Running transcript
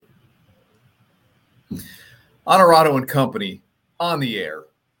Honorado and Company on the air,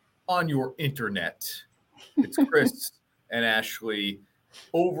 on your internet. It's Chris and Ashley.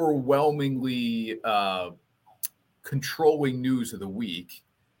 Overwhelmingly controlling news of the week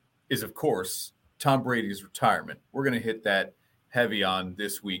is, of course, Tom Brady's retirement. We're going to hit that heavy on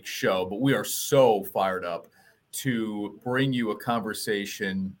this week's show, but we are so fired up to bring you a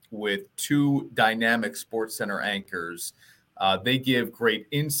conversation with two dynamic SportsCenter anchors. They give great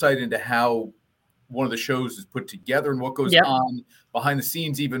insight into how one of the shows is put together and what goes on behind the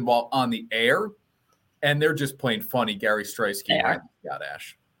scenes, even while on the air. And they're just plain funny. Gary Striewski and Scott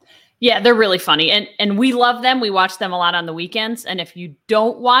Ash. Yeah, they're really funny. And we love them. We watch them a lot on the weekends. And if you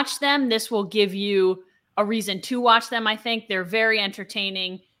don't watch them, this will give you a reason to watch them. I think they're very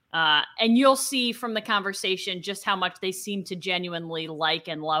entertaining. And you'll see from the conversation just how much they seem to genuinely like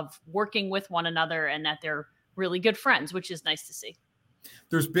and love working with one another and that they're really good friends, which is nice to see.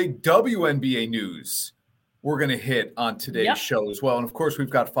 There's big WNBA news we're going to hit on today's show as well. And, of course, we've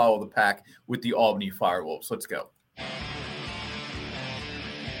got Follow the Pack with the Albany FireWolves. Let's go.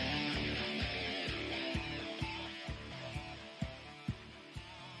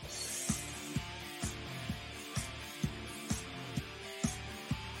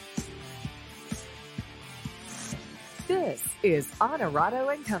 This is Honorado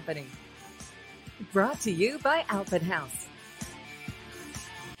and Company, brought to you by Alpin House.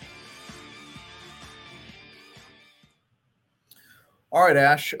 All right,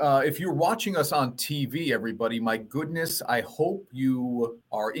 Ash, if you're watching us on TV, everybody, my goodness, I hope you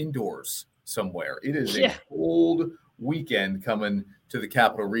are indoors somewhere. It is a cold weekend coming to the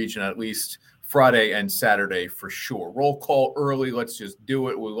Capital Region, at least Friday and Saturday for sure. Roll call early. Let's just do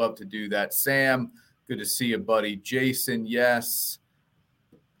it. We love to do that. Sam, good to see you, buddy. Jason, yes.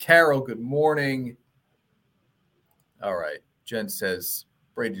 Carol, good morning. All right. Jen says,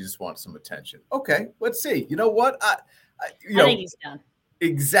 Brady just wants some attention. Okay, let's see. You know what? I think he's done.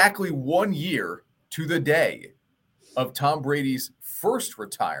 Exactly 1 year to the day of Tom Brady's first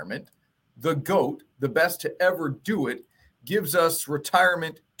retirement, the GOAT, the best to ever do it, gives us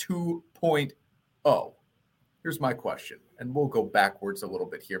retirement 2.0. Here's my question, and we'll go backwards a little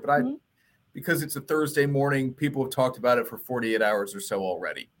bit here, but because it's a Thursday morning, people have talked about it for 48 hours or so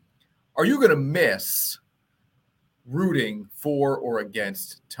already. Are you going to miss rooting for or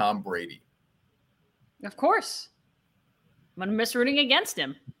against Tom Brady? Of course. I'm going to miss rooting against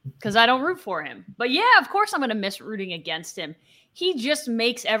him because I don't root for him. But yeah, of course I'm going to miss rooting against him. He just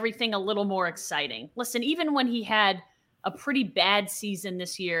makes everything a little more exciting. Listen, even when he had a pretty bad season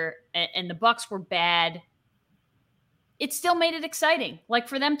this year and the Bucs were bad, it still made it exciting. Like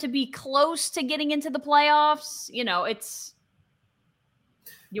for them to be close to getting into the playoffs, you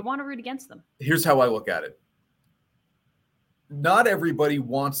want to root against them. Here's how I look at it. Not everybody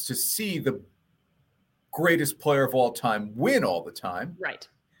wants to see the greatest player of all time win all the time. Right.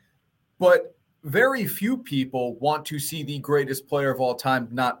 But very few people want to see the greatest player of all time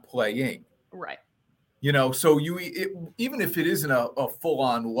not playing. Right. So even if it isn't a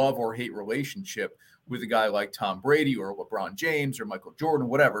full-on love or hate relationship with a guy like Tom Brady or LeBron James or Michael Jordan,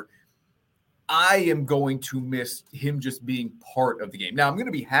 whatever, I am going to miss him just being part of the game. Now, I'm going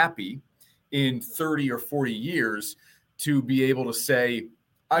to be happy in 30 or 40 years to be able to say,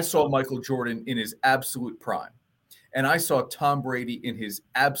 I saw Michael Jordan in his absolute prime, and I saw Tom Brady in his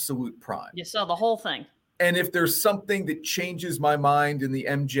absolute prime. You saw the whole thing. And if there's something that changes my mind in the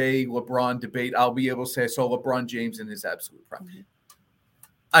MJ-LeBron debate, I'll be able to say I saw LeBron James in his absolute prime. Mm-hmm.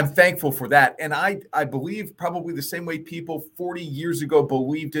 I'm thankful for that. And I believe probably the same way people 40 years ago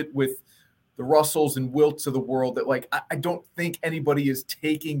believed it with the Russells and Wilts of the world, that I don't think anybody is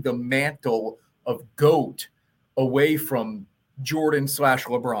taking the mantle of GOAT away from Jordan /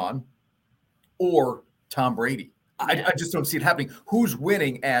 LeBron or Tom Brady. Yeah. I just don't see it happening. Who's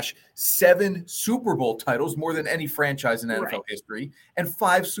winning, Ash? 7 Super Bowl titles, more than any franchise in NFL history, and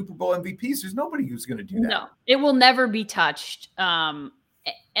 5 Super Bowl MVPs. There's nobody who's going to do that. No, it will never be touched.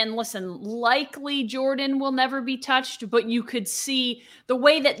 And listen, likely Jordan will never be touched, but you could see the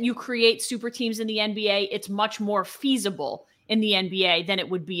way that you create super teams in the NBA, it's much more feasible in the NBA than it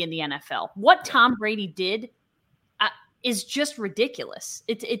would be in the NFL. What Tom Brady did is just ridiculous.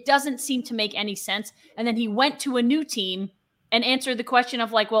 It doesn't seem to make any sense. And then he went to a new team and answered the question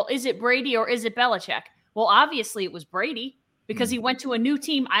of well, is it Brady or is it Belichick? Well, obviously it was Brady because he went to a new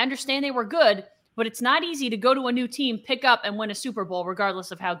team. I understand they were good, but it's not easy to go to a new team, pick up and win a Super Bowl, regardless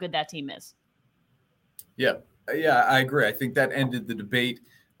of how good that team is. Yeah, I agree. I think that ended the debate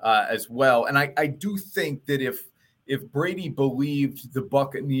as well. And I do think that if Brady believed the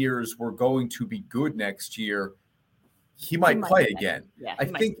Buccaneers were going to be good next year, he might play again. Yeah, I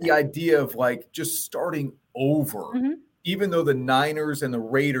think the idea of like just starting over, even though the Niners and the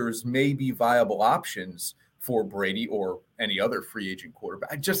Raiders may be viable options for Brady or any other free agent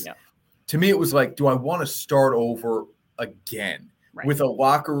quarterback, to me, it was like, do I want to start over again with a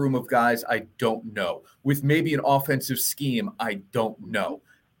locker room of guys I don't know, with maybe an offensive scheme I don't know?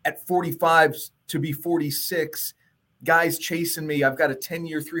 At 45 to be 46, guys chasing me. I've got a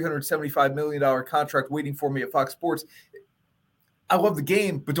 10-year, $375 million contract waiting for me at Fox Sports. I love the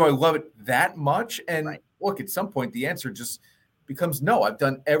game, but do I love it that much? And look, at some point, the answer just becomes no. I've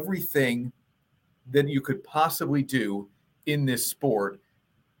done everything that you could possibly do in this sport.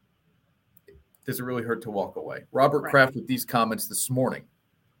 Does it really hurt to walk away? Robert Kraft with these comments this morning.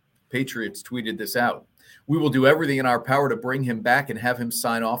 Patriots tweeted this out. We will do everything in our power to bring him back and have him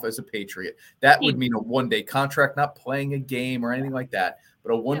sign off as a Patriot. That would mean a one-day contract, not playing a game or anything like that,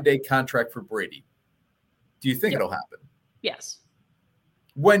 but a one-day contract for Brady. Do you think it'll happen? Yes.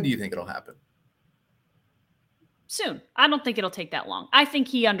 When do you think it'll happen? Soon. I don't think it'll take that long. I think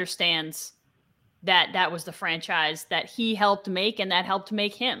he understands that that was the franchise that he helped make and that helped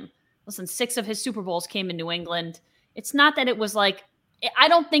make him. Listen, 6 of his Super Bowls came in New England. It's not that it was like, I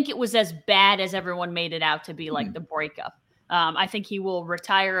don't think it was as bad as everyone made it out to be, like the breakup. I think he will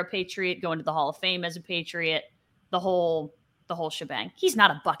retire a Patriot, go into the Hall of Fame as a Patriot, the whole shebang. He's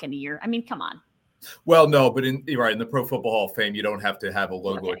not a Buccaneer. I mean, come on. Well, no, but in the Pro Football Hall of Fame, you don't have to have a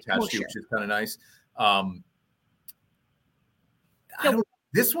logo attached to you, which is kind of nice.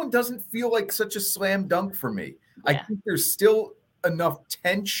 This one doesn't feel like such a slam dunk for me. I think there's still enough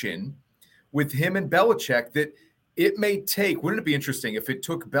tension with him and Belichick that it may take. Wouldn't it be interesting if it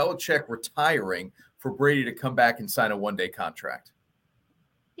took Belichick retiring for Brady to come back and sign a one-day contract?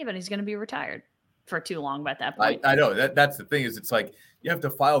 Yeah, but he's going to be retired for too long by that point. I know that's the thing is it's like you have to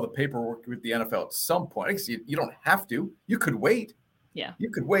file the paperwork with the NFL at some point. I guess you don't have to. You could wait. Yeah, you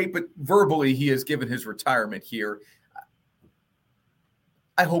could wait, but verbally he has given his retirement here.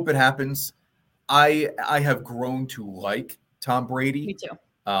 I hope it happens. I have grown to like Tom Brady. Me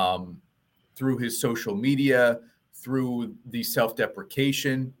too. Through his social media, through the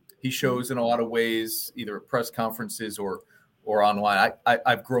self-deprecation he shows in a lot of ways, either at press conferences or online.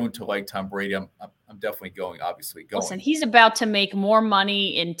 I've grown to like Tom Brady. I'm definitely going. Listen, he's about to make more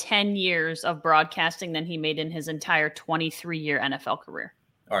money in 10 years of broadcasting than he made in his entire 23-year NFL career.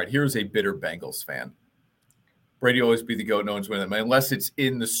 All right, here's a bitter Bengals fan. Brady always be the GOAT, no one's winning them, unless it's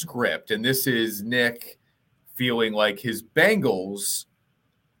in the script. And this is Nick feeling like his Bengals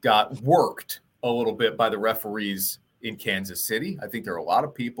got worked a little bit by the referees in Kansas City. I think there are a lot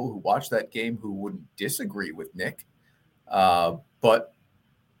of people who watched that game who wouldn't disagree with Nick. But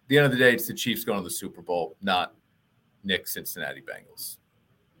at the end of the day, it's the Chiefs going to the Super Bowl, not Nick's Cincinnati Bengals.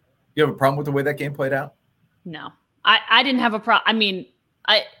 You have a problem with the way that game played out? No, I didn't have a problem. I mean,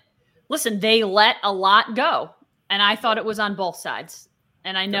 listen, they let a lot go, and I thought it was on both sides.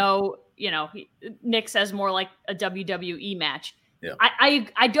 And I know, Nick says more like a WWE match. Yeah.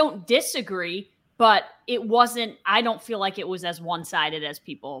 I don't disagree, but it wasn't, I don't feel like it was as one-sided as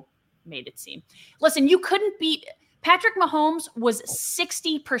people made it seem. Listen, you couldn't beat Patrick Mahomes was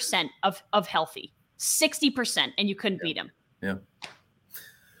 60% of healthy, 60%, and you couldn't beat him. Yeah.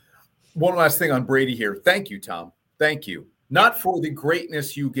 One last thing on Brady here. Thank you, Tom. Thank you. Not for the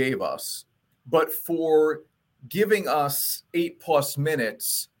greatness you gave us, but for giving us 8+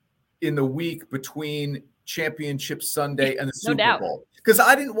 minutes in the week between Championship Sunday and the Super Bowl. Because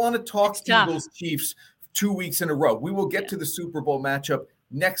I didn't want to talk Eagles Chiefs 2 weeks in a row. We will get to the Super Bowl matchup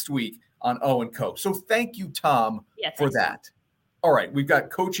next week on O & Co. So thank you, Tom, for that. All right, we've got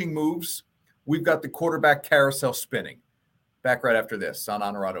coaching moves. We've got the quarterback carousel spinning. Back right after this on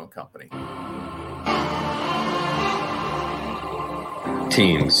Honorado & Company.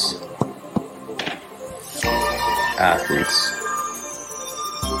 Teams. Athletes.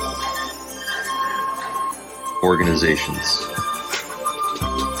 Organizations.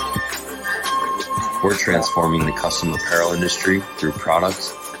 We're transforming the custom apparel industry through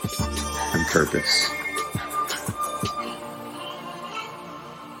products and purpose.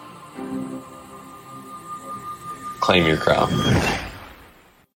 Claim your crown.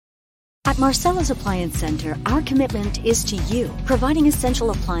 At Marcella's Appliance Center, our commitment is to you, providing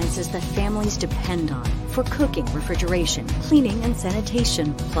essential appliances that families depend on for cooking, refrigeration, cleaning, and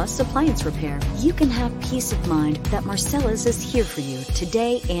sanitation, plus appliance repair. You can have peace of mind that Marcella's is here for you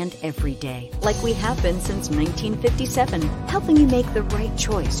today and every day, like we have been since 1957, helping you make the right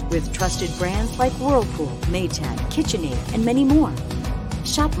choice with trusted brands like Whirlpool, Maytag, KitchenAid, and many more.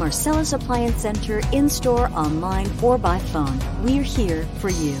 Shop Marcella's Appliance Center in-store, online, or by phone. We're here for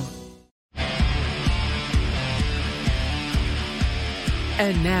you.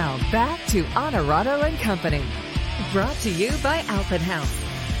 And now back to Honorado and Company. Brought to you by Alpen House.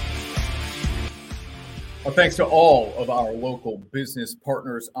 Well, thanks to all of our local business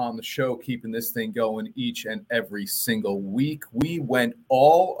partners on the show, keeping this thing going each and every single week. We went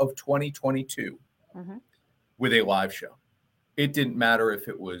all of 2022 with a live show. It didn't matter if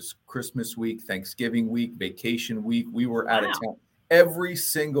it was Christmas week, Thanksgiving week, vacation week. We were out of town. Every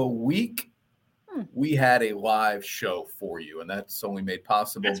single week, we had a live show for you, and that's only made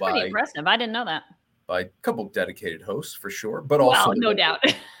possible that's pretty impressive. I didn't know that. By a couple of dedicated hosts, for sure, but also no doubt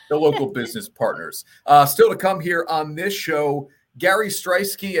the local business partners. Still to come here on this show, Gary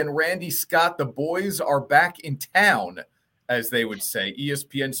Striewski and Randy Scott. The boys are back in town, as they would say.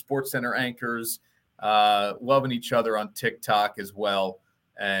 ESPN SportsCenter anchors, loving each other on TikTok as well.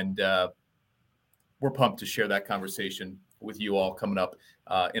 And we're pumped to share that conversation with you all coming up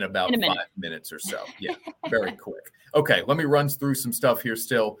in about 5 minutes or so. Yeah, very quick. Okay, let me run through some stuff here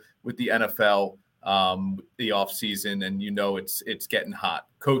still with the NFL, the offseason, and it's getting hot.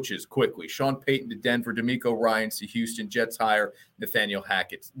 Coaches, quickly. Sean Payton to Denver, D'Amico Ryans to Houston, Jets hire Nathaniel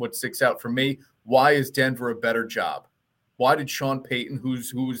Hackett. What sticks out for me, why is Denver a better job? Why did Sean Payton, who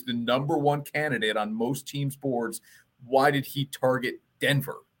is the number one candidate on most teams' boards, why did he target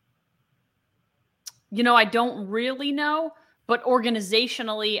Denver? I don't really know, but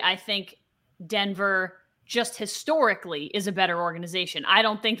organizationally, I think Denver just historically is a better organization. I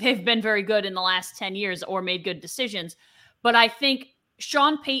don't think they've been very good in the last 10 years or made good decisions, but I think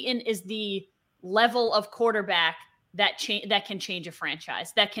Sean Payton is the level of quarterback that can change a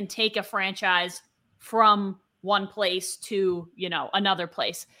franchise, that can take a franchise from one place to, another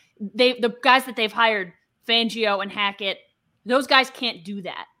place. The guys that they've hired, Fangio and Hackett, those guys can't do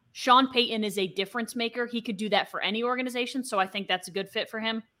that. Sean Payton is a difference maker. He could do that for any organization. So I think that's a good fit for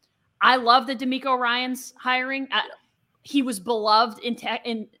him. I love the D'Amico Ryans hiring. He was beloved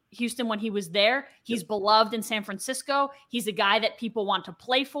in Houston when he was there. He's beloved in San Francisco. He's a guy that people want to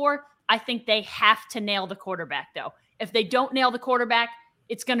play for. I think they have to nail the quarterback, though. If they don't nail the quarterback,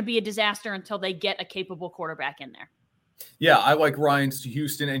 it's going to be a disaster until they get a capable quarterback in there. Yeah, I like Ryans to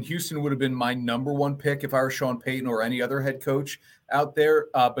Houston, and Houston would have been my number one pick if I were Sean Payton or any other head coach out there.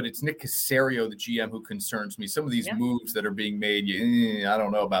 But it's Nick Caserio, the GM, who concerns me. Some of these moves that are being made, I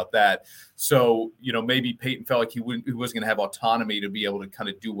don't know about that. So, maybe Payton felt like he wasn't going to have autonomy to be able to kind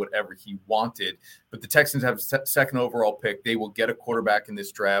of do whatever he wanted. But the Texans have a second overall pick. They will get a quarterback in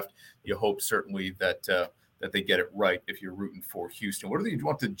this draft. You hope certainly that they get it right if you're rooting for Houston. What do you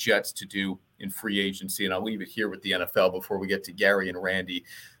want the Jets to do in free agency? And I'll leave it here with the NFL before we get to Gary and Randy.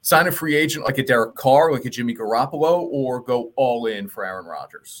 Sign a free agent like a Derek Carr, like a Jimmy Garoppolo, or go all in for Aaron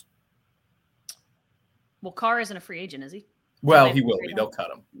Rodgers? Well, Carr isn't a free agent, is he? Well, he will be. They'll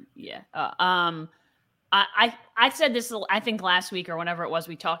cut him. Yeah. I said this, I think last week or whenever it was,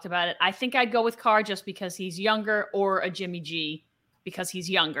 we talked about it. I think I'd go with Carr just because he's younger, or a Jimmy G because he's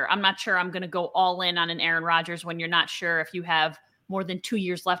younger. I'm not sure I'm going to go all in on an Aaron Rodgers when you're not sure if you have more than 2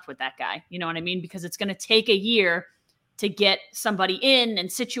 years left with that guy. You know what I mean? Because it's going to take a year to get somebody in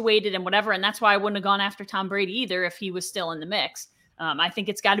and situated and whatever. And that's why I wouldn't have gone after Tom Brady either if he was still in the mix. I think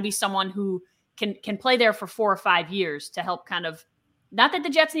it's got to be someone who can play there for 4 or 5 years to help kind of, not that the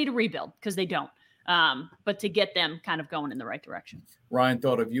Jets need a rebuild, because they don't, but to get them kind of going in the right direction. Ryan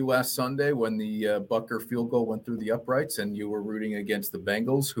thought of you last Sunday when the Bucker field goal went through the uprights and you were rooting against the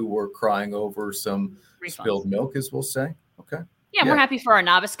Bengals, who were crying over some spilled milk, as we'll say. Okay. Yeah, we're happy for our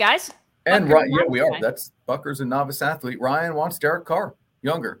novice guys. And we are. That's Bucker's a novice athlete. Ryan wants Derek Carr,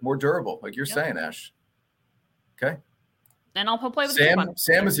 younger, more durable, like you're saying, Ash. Okay. And I'll play with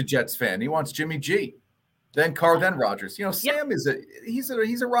Sam is a Jets fan. He wants Jimmy G, then Carr, then Rodgers. Sam is he's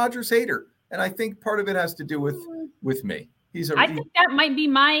a Rodgers hater, and I think part of it has to do with me. I think that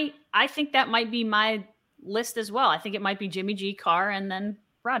might be my list as well. I think it might be Jimmy G, Carr, and then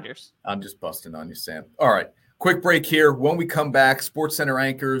Rodgers. I'm just busting on you, Sam. All right. Quick break here. When we come back, SportsCenter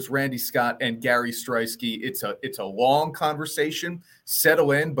anchors Randy Scott and Gary Striewski. It's a long conversation.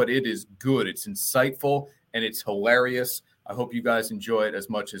 Settle in, but it is good. It's insightful, and it's hilarious. I hope you guys enjoy it as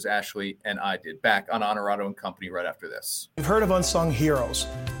much as Ashley and I did. Back on Honorado and Company right after this. You've heard of unsung heroes.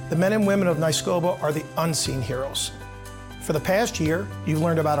 The men and women of Naiskoba are the unseen heroes. For the past year, you've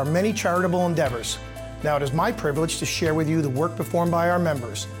learned about our many charitable endeavors. Now it is my privilege to share with you the work performed by our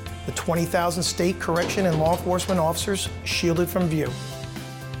members, the 20,000 state correction and law enforcement officers shielded from view.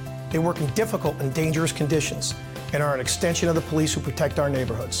 They work in difficult and dangerous conditions and are an extension of the police who protect our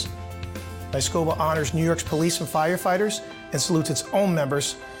neighborhoods. Naiskoba honors New York's police and firefighters and salutes its own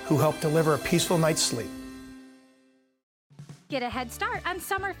members who help deliver a peaceful night's sleep. Get a head start on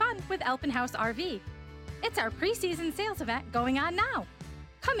summer fun with Alpen House RV. It's our preseason sales event going on now.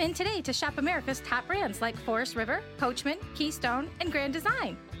 Come in today to shop America's top brands like Forest River, Coachman, Keystone, and Grand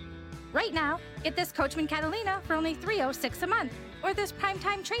Design. Right now, get this Coachman Catalina for only $306 a month, or this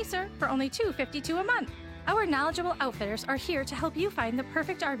Primetime Tracer for only $252 a month. Our knowledgeable outfitters are here to help you find the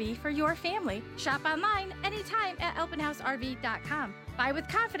perfect RV for your family. Shop online anytime at alpenhouserv.com. Buy with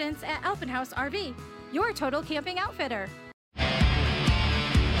confidence at Alpenhouse RV, your total camping outfitter.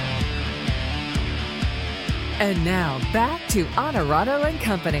 And now back to Honorado and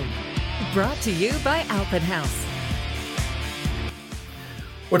Company, brought to you by Alpenhouse.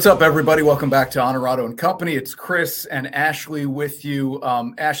 What's up, everybody? Welcome back to Honorado and Company. It's Chris and Ashley with you.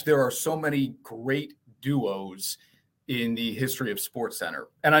 Ash, there are so many great duos in the history of SportsCenter.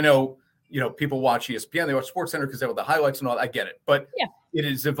 And I know, people watch ESPN, they watch SportsCenter because they have the highlights and all that. I get it. But it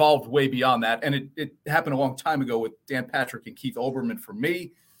has evolved way beyond that. And it happened a long time ago with Dan Patrick and Keith Olbermann for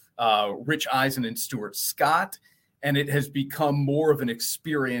me. Rich Eisen and Stuart Scott, and it has become more of an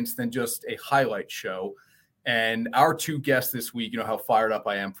experience than just a highlight show. And our two guests this week, how fired up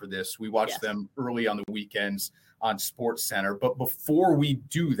I am for this. We watch them early on the weekends on SportsCenter. But before we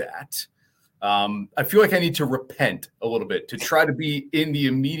do that, I feel like I need to repent a little bit to try to be in the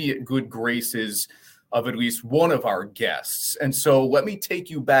immediate good graces of at least one of our guests. And so let me take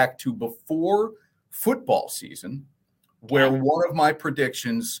you back to before football season, where one of my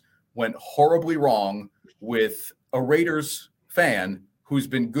predictions went horribly wrong with a Raiders fan who's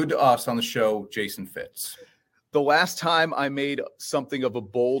been good to us on the show, Jason Fitz. The last time I made something of a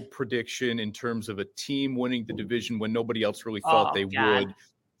bold prediction in terms of a team winning the division when nobody else really thought they would,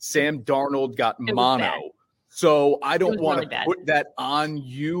 Sam Darnold got mono. So I don't want to put that on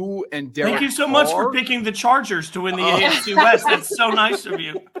you and Derek. Thank you so much for picking the Chargers to win the AFC West. That's so nice of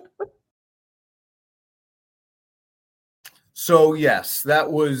you. So, yes,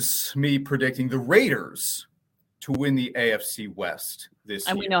 that was me predicting the Raiders to win the AFC West this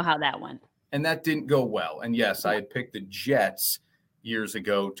year. And we know how that went. And that didn't go well. And, yes, I had picked the Jets years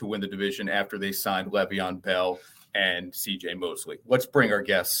ago to win the division after they signed Le'Veon Bell and C.J. Mosley. Let's bring our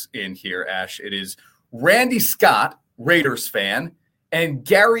guests in here, Ash. It is Randy Scott, Raiders fan, and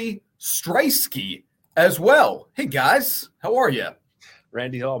Gary Striewski as well. Hey, guys, how are you?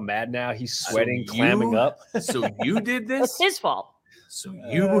 Randy's all mad now. He's sweating, clamming up. So you did this? It's his fault. So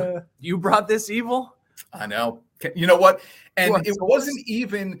you brought this evil? I know. You know what? And it wasn't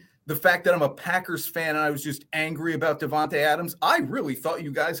even the fact that I'm a Packers fan and I was just angry about Devontae Adams. I really thought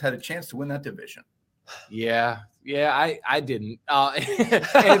you guys had a chance to win that division. Yeah, I didn't. And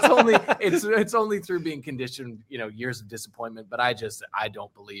it's only through being conditioned, years of disappointment. But I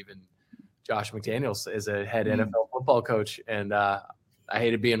don't believe in Josh McDaniels as a head NFL football coach, and I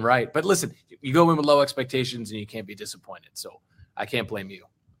hated being right. But listen, you go in with low expectations and you can't be disappointed. So I can't blame you.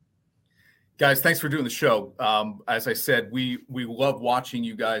 Guys, thanks for doing the show. As I said, we love watching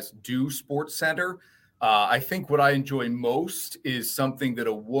you guys do SportsCenter. I think what I enjoy most is something that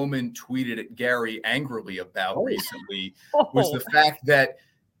a woman tweeted at Gary angrily about recently was the fact that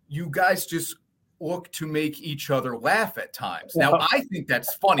you guys just look to make each other laugh at times. Now, I think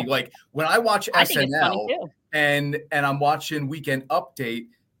that's funny. Like when I watch SNL and I'm watching Weekend Update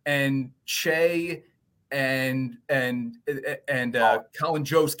and Che and Colin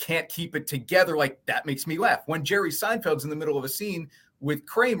Jost can't keep it together, like that makes me laugh. When Jerry Seinfeld's in the middle of a scene with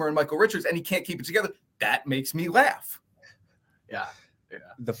Kramer and Michael Richards and he can't keep it together, that makes me laugh. Yeah.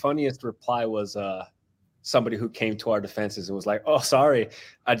 The funniest reply was somebody who came to our defenses and was like, "Oh, sorry,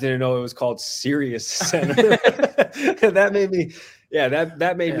 I didn't know it was called Sirius Center." That made me,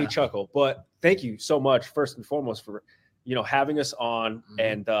 that made me chuckle. But thank you so much, first and foremost, for having us on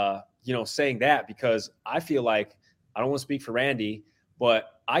and saying that, because I feel like I don't want to speak for Randy,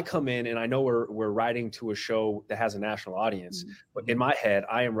 but I come in and I know we're writing to a show that has a national audience, but in my head,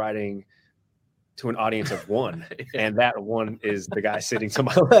 I am writing to an audience of one, and that one is the guy sitting to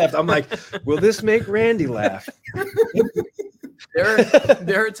my left. I'm like, will this make Randy laugh?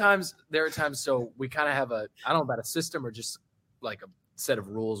 There are times. So we kind of have I don't know about a system or just like a set of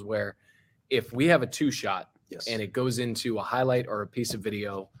rules where if we have a 2-shot and it goes into a highlight or a piece of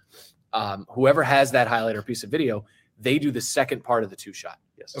video, whoever has that highlight or piece of video, they do the second part of the 2-shot.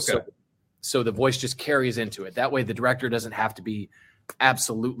 Yes. Okay. So the voice just carries into it. That way the director doesn't have to be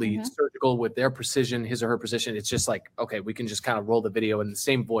absolutely surgical with their precision, his or her precision. It's just like, okay, we can just kind of roll the video and the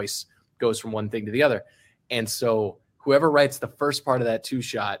same voice goes from one thing to the other. And so whoever writes the first part of that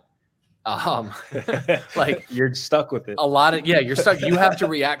 2-shot, like you're stuck with it. You're stuck. You have to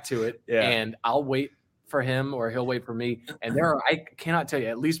react to it. And I'll wait for him or he'll wait for me. And I cannot tell you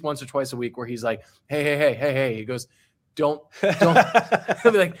at least once or twice a week where he's like, hey. He goes, don't be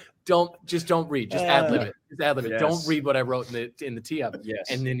like, don't read. Just ad lib it. Just ad lib it. Yes. Don't read what I wrote in the tee up. Yes.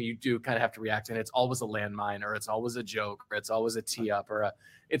 And then you do kind of have to react, and it's always a landmine, or it's always a joke, or it's always a tee up, or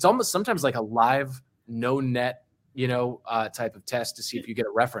it's almost sometimes like a live no net, type of test to see if you get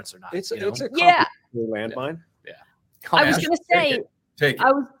a reference or not. It's a landmine. Yeah. I was going to say. Take it.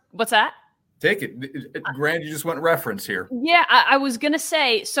 What's that? Take it. Grant, you just went reference here. Yeah, I was going to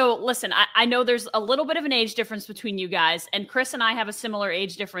say, so listen, I know there's a little bit of an age difference between you guys, and Chris and I have a similar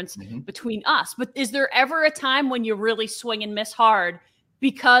age difference between us. But is there ever a time when you really swing and miss hard?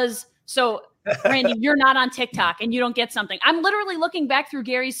 Because, Randy, you're not on TikTok and you don't get something. I'm literally looking back through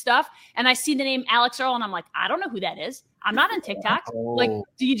Gary's stuff and I see the name Alex Earl and I'm like, I don't know who that is. I'm not on TikTok. Like,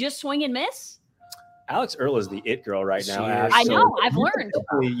 do you just swing and miss? Alex Earl is the it girl right now. Ash, I know. I've learned.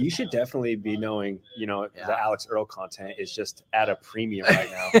 You should definitely be knowing, the Alex Earl content is just at a premium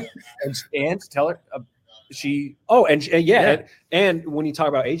right now. and tell her and when you talk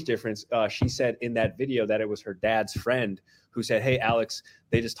about age difference, she said in that video that it was her dad's friend who said, "Hey, Alex,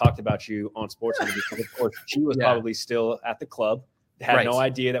 they just talked about you on SportsCenter," because of course she was probably still at the club, had no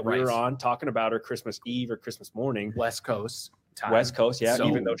idea that we were on talking about her Christmas Eve or Christmas morning, West Coast. Time. West Coast, yeah. So,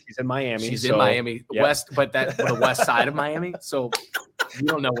 even though she's in Miami, she's in Miami, West, but the west side of Miami. So you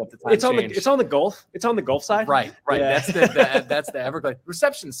don't know what the time change. It's on the Gulf. It's on the Gulf side, right? Yeah. That's the Everglades.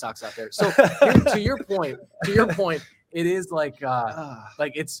 Reception sucks out there. So to your point, it is like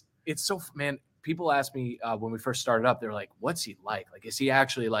it's so, man. People ask me when we first started up, they're like, "What's he like? Like, is he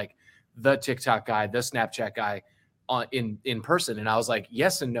actually like the TikTok guy, the Snapchat guy in person?" And I was like,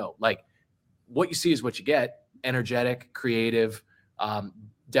 yes and no. Like, what you see is what you get. Energetic, creative,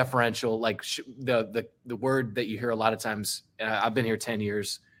 deferential, like the word that you hear a lot of times. I've been here 10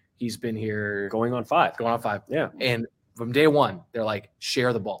 years. He's been here going on 5. Yeah. And from day one, they're like,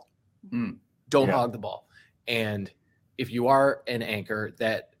 share the ball. Don't hog the ball. And if you are an anchor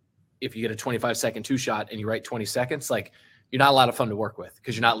that if you get a 25-second 2-shot and you write 20 seconds, like you're not a lot of fun to work with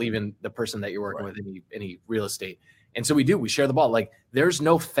because you're not leaving the person that you're working with any real estate. And so we share the ball. Like there's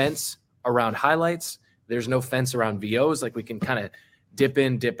no fence around highlights. There's no fence around VOs. Like we can kind of dip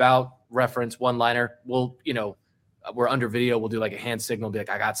in, dip out, reference one-liner. We'll, we're under video. We'll do like a hand signal, be like,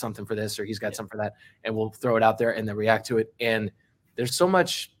 I got something for this, or he's got something for that. And we'll throw it out there and then react to it. And there's so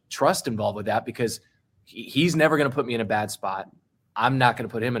much trust involved with that because he's never going to put me in a bad spot. I'm not going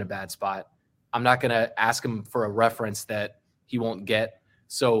to put him in a bad spot. I'm not going to ask him for a reference that he won't get.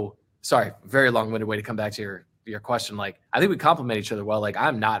 So sorry, very long-winded way to come back to your question. Like, I think we complement each other well. Like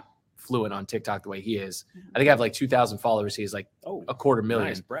I'm not fluent on TikTok the way he is. I think I have like 2,000 follers. He's like a 250,000.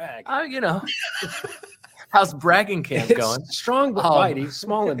 Nice brag. How's bragging camp going? Strong but mighty,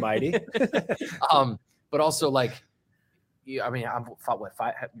 small and mighty. But also like, I'm what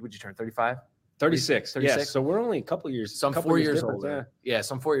 5? Would you turn 35? 36. Yes. So we're only a couple years. Some 4 years older. Yeah,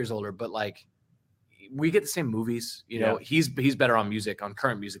 some 4 years older. But like, we get the same movies. He's better on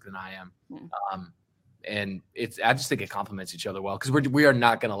current music than I am. And I just think it complements each other well because we are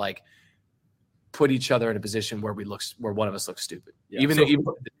not going to like put each other in a position where one of us looks stupid, even with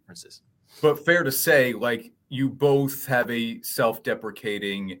the differences. But fair to say, like you both have a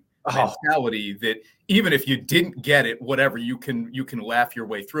self-deprecating mentality that even if you didn't get it, whatever, you can laugh your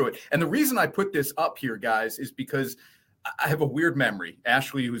way through it. And the reason I put this up here, guys, is because I have a weird memory.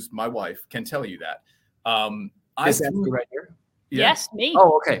 Ashley, who's my wife, can tell you that. Is that right here? Yeah. Yes, me.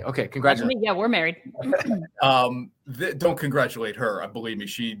 Oh, okay. Congratulations. Yeah, we're married. Don't congratulate her. Believe me,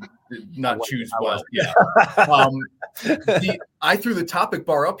 she did not choose well. Yeah. I threw the topic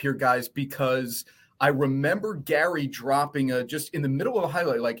bar up here, guys, because I remember Gary dropping just in the middle of a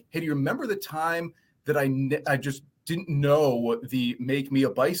highlight, like, hey, do you remember the time that I just didn't know the "Make Me a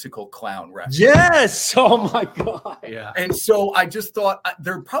Bicycle" clown reference? Yes. Oh my God. Yeah. And so I just thought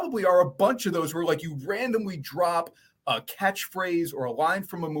there probably are a bunch of those where like you randomly drop a catchphrase or a line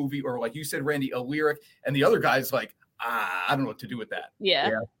from a movie, or like you said, Randy, a lyric, and the other guy's like, I don't know what to do with that.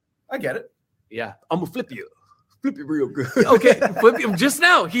 Yeah. I get it. Yeah. I'm gonna flip you real good. Okay. Flip you just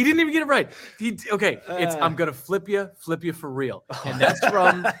now. He didn't even get it right. It's I'm gonna flip you for real. And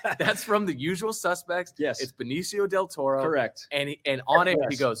that's from The Usual Suspects. Yes. It's Benicio del Toro. Correct. And on it,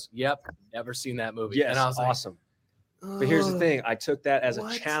 he goes, yep, never seen that movie. Yes. And I was awesome. But here's the thing. I took that as a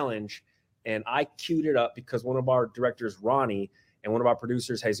challenge. And I queued it up because one of our directors, Ronnie, and one of our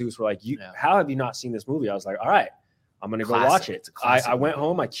producers, Jesus, were like, how have you not seen this movie? I was like, all right, I'm going to go watch it. I went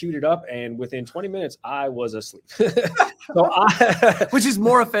home, I queued it up, and within 20 minutes, I was asleep. Which is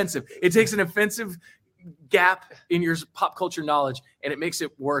more offensive. It takes an offensive gap in your pop culture knowledge, and it makes it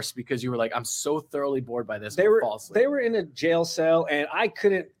worse because you were like, I'm so thoroughly bored by this. They were in a jail cell, and I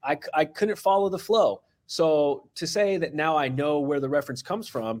couldn't follow the flow. So to say that now I know where the reference comes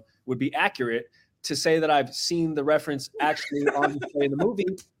from would be accurate. To say that I've seen the reference actually on display in the movie,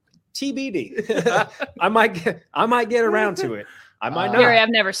 TBD. I might get around to it. I might not. Gary,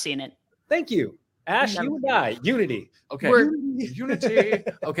 I've never seen it. Thank you. Ash, you and I, Unity. Okay. Unity.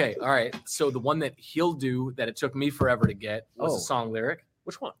 Okay. All right. So the one that he'll do that it took me forever to get was a song lyric.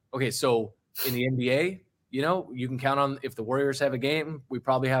 Which one? Okay. So in the NBA, you can count on if the Warriors have a game, we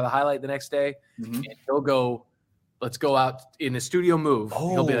probably have a highlight the next day. And he'll go, let's go out in the studio move.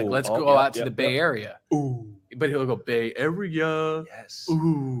 He'll be like, let's go out to the Bay Area. Ooh. But he'll go, Bay Area. Yes.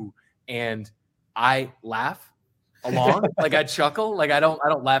 Ooh. And I laugh along. Like I chuckle. Like I don't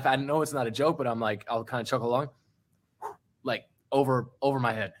laugh. I know it's not a joke, but I'm like, I'll kind of chuckle along. Like over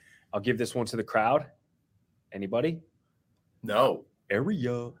my head. I'll give this one to the crowd. Anybody? No.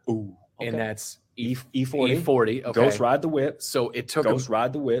 Area. Ooh. Okay. And that's E40. E40. Okay. Ghost Ride the Whip. So it took Ghost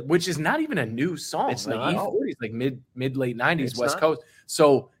Ride the Whip, which is not even a new song. It's like not. E40 is like mid late 90s It's West not. Coast.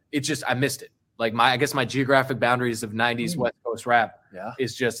 So it just I missed it. Like I guess my geographic boundaries of 90s West Coast rap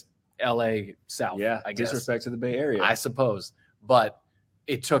is just LA South. Yeah. I guess. Disrespect to the Bay Area. I suppose. But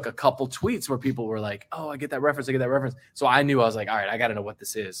it took a couple tweets where people were like, oh, I get that reference. So I knew, I was like, all right, I got to know what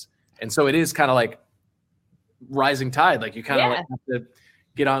this is. And so it is kind of like rising tide. Like you kind of like have to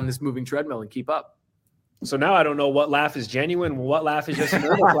get on this moving treadmill and keep up. So now I don't know what laugh is genuine, what laugh is just a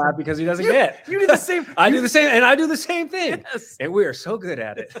normal laugh because he doesn't get. You do the same. I do the same, and I do the same thing. Yes. And we are so good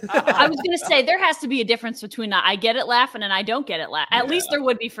at it. I was going to say there has to be a difference between I get it laugh and I don't get it laugh. At least there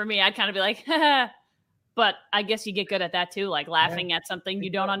would be for me. I'd kind of be like, but I guess you get good at that too, like laughing at something you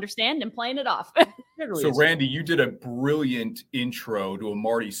don't understand and playing it off. So Randy, you did a brilliant intro to a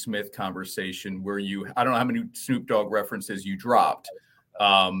Marty Smith conversation where I don't know how many Snoop Dogg references you dropped.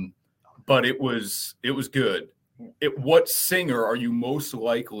 But it was good. What singer are you most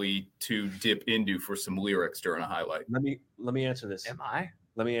likely to dip into for some lyrics during a highlight? Let me answer this. Am I?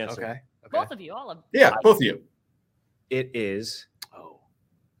 Let me answer. Okay. Both of you, all of you. Yeah, both of you. It is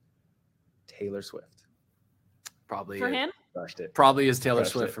Taylor Swift. Probably for him. Crushed it. Probably is Taylor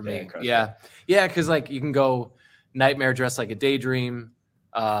Crushed Swift it. for me. Yeah, Yeah, because like you can go Nightmare Dressed Like a Daydream.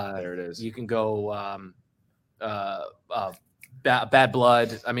 There it is. You can go Bad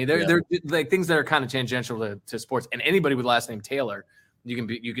Blood. I mean, they're like things that are kind of tangential to sports. And anybody with last name Taylor,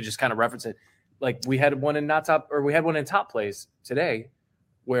 you could just kind of reference it. Like we had one in Top Plays today,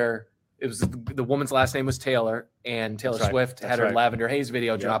 where it was the woman's last name was Taylor, and Taylor Swift had her Lavender Haze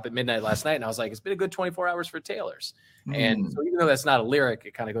video drop at midnight last night, and I was like, it's been a good 24 hours for Taylor's. And so even though that's not a lyric,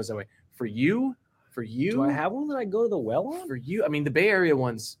 it kind of goes that way. For you, do I have one that I go to the well on? For you, I mean, the Bay Area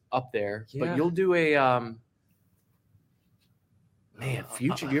one's up there, but you'll do a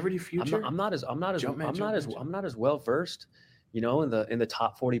Future. Do you ever do Future? I'm not as well versed, in the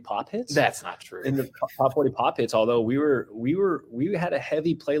top 40 pop hits. That's not true. In the top 40 pop hits, although we had a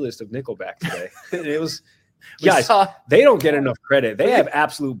heavy playlist of Nickelback today. It was guys, they don't get enough credit. They have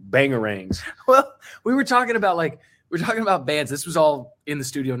absolute bangerangs. Well, we were talking about bands. This was all in the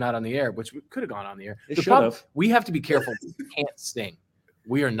studio, not on the air, which we could have gone on the air. It should have. We have to be careful. We can't sing.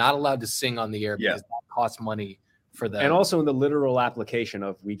 We are not allowed to sing on the air because that costs money for them. And also in the literal application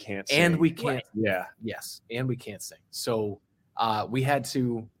of we can't sing. And we can't. Yeah. Yes. And we can't sing. So we had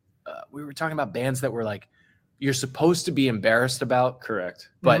to, we were talking about bands that were like, you're supposed to be embarrassed about. Correct.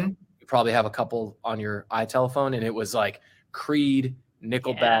 But you probably have a couple on your iTelephone, and it was like Creed,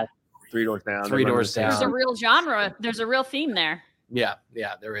 Nickelback, Three Doors Down. Three Doors Down. There's a real genre. There's a real theme there. Yeah,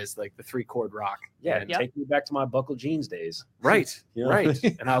 there is like the 3-chord rock. Yeah, take me back to my buckle jeans days. Right, right.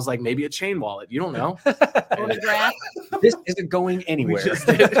 And I was like, maybe a chain wallet. You don't know. This isn't going anywhere.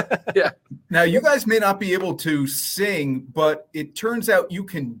 Yeah. Now, you guys may not be able to sing, but it turns out you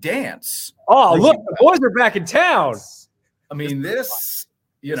can dance. Oh, look, the boys are back in town. I mean, this,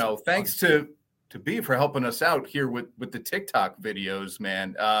 thanks to B for helping us out here with the TikTok videos,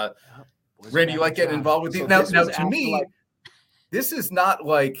 man. Randy, you like getting involved with these? Now, to me, this is not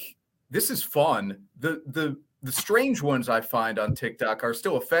like, this is fun. The strange ones I find on TikTok are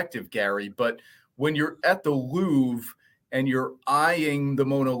still effective, Gary, but when you're at the Louvre and you're eyeing the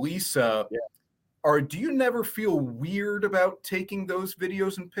Mona Lisa, do you never feel weird about taking those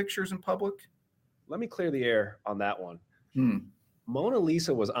videos and pictures in public? Let me clear the air on that one. Mona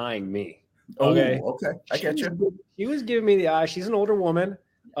Lisa was eyeing me. Okay. Okay. I get you. She was giving me the eye. She's an older woman.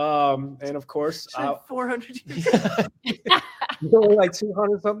 And of course, 400 years. Only like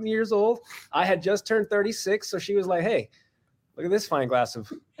 200 something years old. I had just turned 36. So she was like, hey, look at this fine glass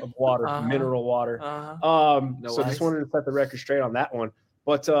of water, mineral water. So just wanted to set the record straight on that one.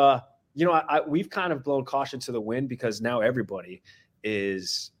 But, we've kind of blown caution to the wind because now everybody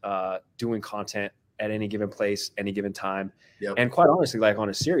is doing content at any given place, any given time. Yep. And quite honestly, like on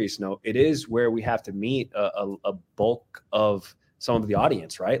a serious note, it is where we have to meet a bulk of some of the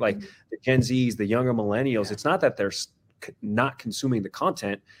audience, right? Like the Gen Zs, the younger millennials. It's not that they're not consuming the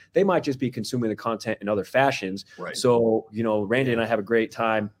content. They might just be consuming the content in other fashions. Right. So, Randy and I have a great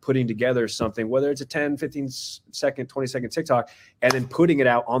time putting together something, whether it's a 10, 15 second, 20 second TikTok, and then putting it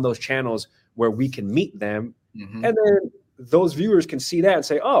out on those channels where we can meet them. And then those viewers can see that and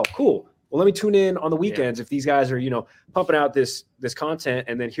say, oh, cool. Well, let me tune in on the weekends if these guys are, pumping out this content,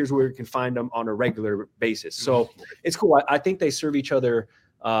 and then here's where you can find them on a regular basis. So it's cool. I think they serve each other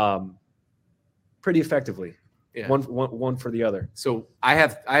pretty effectively. Yeah. One for the other. So I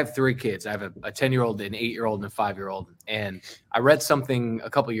have 3 kids. I have a 10-year-old, an 8-year-old, and a 5-year-old. And I read something a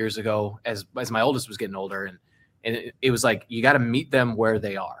couple of years ago as my oldest was getting older, and it was like you got to meet them where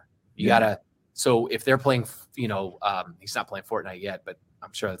they are. You got to. So if they're playing, he's not playing Fortnite yet, but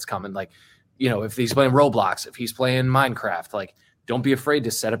I'm sure that's coming. Like, if he's playing Roblox, if he's playing Minecraft, like, don't be afraid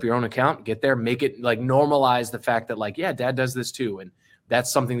to set up your own account, get there, make it like normalize the fact that like, yeah, dad does this too. And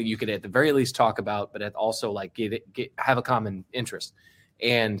that's something that you could at the very least talk about, but also like have a common interest.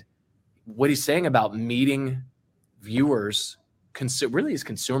 And what he's saying about meeting viewers, really as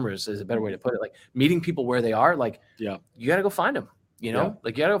consumers is a better way to put it. Like meeting people where they are, like, you got to go find them,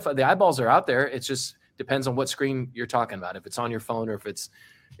 like you got to go find, the eyeballs are out there. It's just depends on what screen you're talking about. If it's on your phone or if it's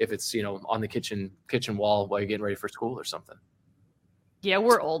on the kitchen wall while you're getting ready for school or something. Yeah,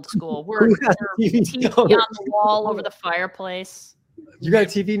 we're old school. We're TV on the wall over the fireplace. You got a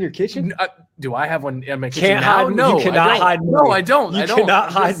TV in your kitchen? Do I have one in my kitchen Can't now? hide. No, you cannot hide money. No, I don't. You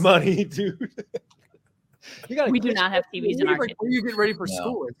cannot hide money, dude. We do not have TVs in our kitchen. When you get ready for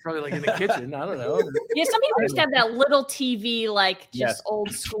school, it's probably like in the kitchen. I don't know. Yeah, some people used to have that little TV, like just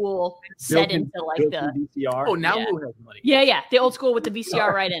old school, set into like the VCR. Oh, now who has money? Yeah, the old school with the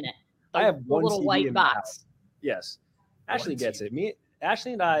VCR right in it. I have one little TV white in my box. house. Yes, Ashley gets it.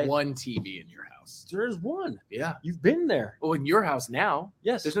 Ashley and I. One TV in your house. There's one. Yeah, you've been there. Well, in your house now.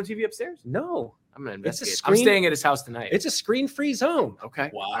 Yes. There's no TV upstairs. No. I'm gonna investigate. I'm staying at his house tonight. It's a screen-free zone. Okay.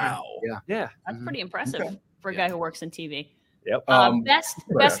 Wow. Yeah. That's pretty impressive for a guy who works in TV. Yep.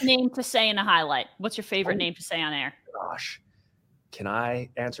 Best name to say in a highlight. What's your favorite name to say on air? Gosh, can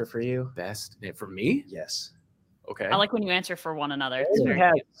I answer for you? Best name for me? Yes. Okay. I like when you answer for one another. He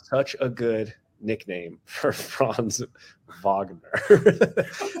has such a good nickname for Franz Wagner.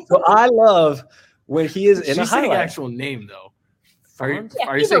 So I love when he is in a highlight. Actual name though.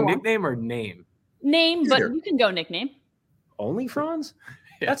 Are you saying nickname or name? Name, but you can go nickname. Only Franz?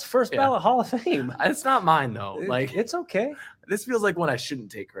 That's first ballot Hall of Fame. It's not mine though. Like it's okay. This feels like one I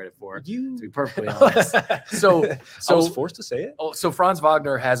shouldn't take credit for. To be perfectly honest. I was forced to say it. Oh, so Franz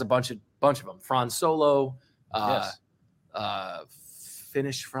Wagner has a bunch of them. Franz Solo,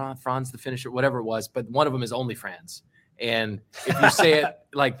 Finnish Franz the Finisher, whatever it was. But one of them is only Franz. And if you say it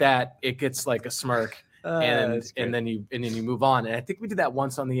like that, it gets like a smirk, and then you move on. And I think we did that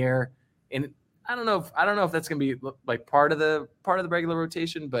once on the air, and I don't know if that's gonna be like part of the regular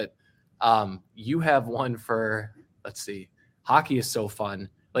rotation, but you have one for, let's see, hockey is so fun.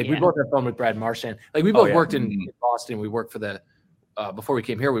 Like we both have fun with Brad Marchand. Like we both worked in Boston. We worked for the before we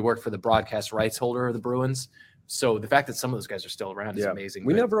came here, we worked for the broadcast rights holder of the Bruins. So the fact that some of those guys are still around is amazing.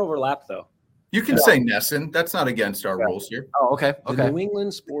 We never overlapped though. You can say Nesson. That's not against our rules here. Oh, okay. The New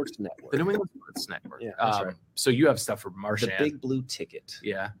England Sports Network. The New England Sports Network. Yeah, that's right. So you have stuff for Marchand. The Big Blue Ticket.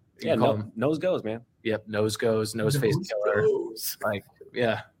 Yeah. Yeah, nose goes, man. Yep, nose goes, nose face killer. Like,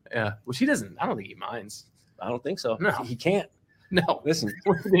 yeah. Well, she doesn't. I don't think he minds. I don't think so. No, he can't. No, listen.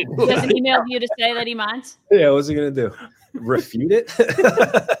 He hasn't emailed you to say that he minds. Yeah, what's he gonna do? Refute it?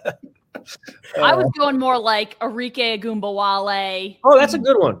 I was going more like Arike Agumbawale. Oh, that's a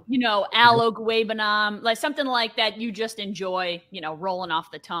good one. Alo Gwebanam, like something like that. You just enjoy, rolling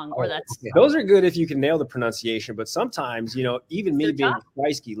off the tongue. Or that's those are good if you can nail the pronunciation. But sometimes, even me being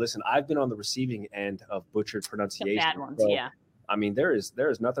Striewski, listen, I've been on the receiving end of butchered pronunciation. The bad ones, so, yeah. I mean, there is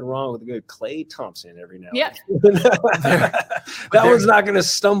nothing wrong with a good Clay Thompson every now. Yeah. That one's not going to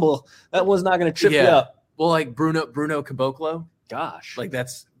stumble. That one's not going to trip you up. Well, like Bruno Caboclo. Gosh, like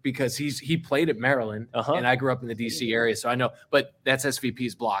that's because he played at Maryland, and I grew up in the DC area, so I know. But that's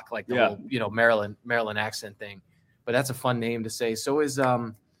SVP's block, like the whole Maryland Accent thing. But that's a fun name to say. So is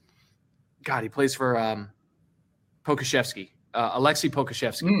he plays for Pokashevsky, Alexei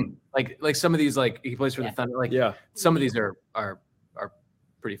Pokashevsky. Like some of these, like he plays for the Thunder. Like some of these are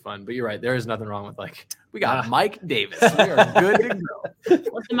pretty fun. But you're right, there is nothing wrong with like we got Mike Davis. We are good to go.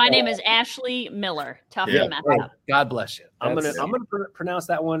 Listen, my name is Ashley Miller. Tough to mess up. God bless you. I'm gonna pronounce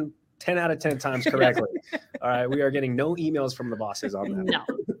that one 10 out of 10 times correctly. All right, we are getting no emails from the bosses on that. No.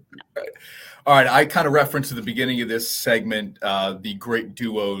 All right. I kind of referenced at the beginning of this segment the great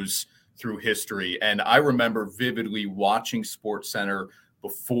duos through history. And I remember vividly watching SportsCenter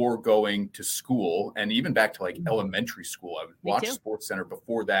before going to school, and even back to like elementary school. I would watch SportsCenter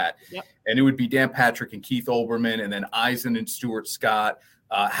before that. Yep. And it would be Dan Patrick and Keith Olbermann, and then Eisen and Stuart Scott.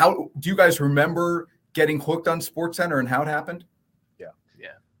 How do you guys remember getting hooked on SportsCenter and how it happened? Yeah.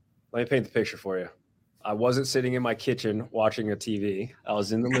 Let me paint the picture for you. I wasn't sitting in my kitchen watching a TV. I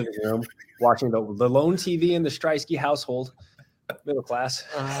was in the living room watching the lone TV in the Striewski household, middle class.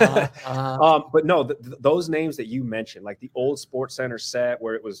 But no, those names that you mentioned, like the old SportsCenter set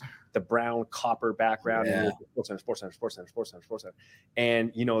where it was the brown copper background, and SportsCenter.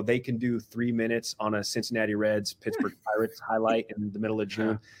 And, you know, they can do 3 minutes on a Cincinnati Reds, Pittsburgh Pirates highlight in the middle of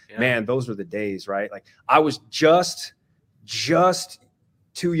June. Yeah. Man, those were the days, right? Like I was just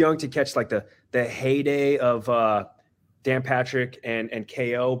too young to catch like the heyday of Dan Patrick and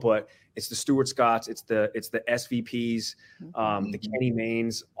KO, but it's the Stuart Scotts, it's the SVPs, the Kenny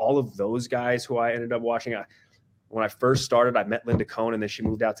Maynes, all of those guys who I ended up watching. When I first started, I met Linda Cohn, and then she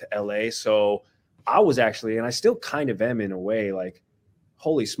moved out to LA. So I was actually, and I still kind of am in a way, like,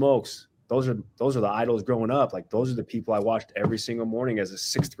 holy smokes, those are the idols growing up. Like those are the people I watched every single morning as a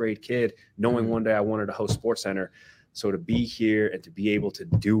 6th grade kid, knowing one day I wanted to host SportsCenter. So to be here and to be able to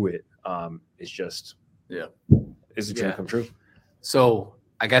do it is just is a dream come true. So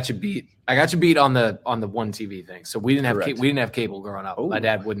I got you beat on the one TV thing. So we didn't have cable growing up. Ooh. My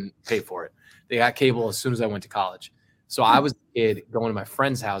dad wouldn't pay for it. They got cable as soon as I went to college. So I was a kid going to my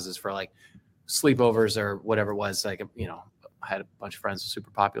friends' houses for like sleepovers or whatever it was. Like, you know, I had a bunch of friends who were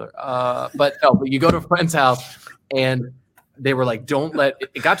super popular. But you go to a friend's house and they were like,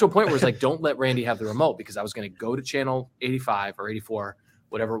 it got to a point where it was like, don't let Randy have the remote, because I was going to go to channel 85 or 84,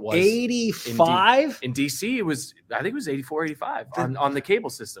 whatever it was. 85? In DC, I think it was 84, 85 on the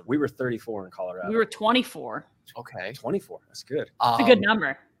cable system. We were 34 in Colorado. We were 24. Okay. 24. That's good. That's a good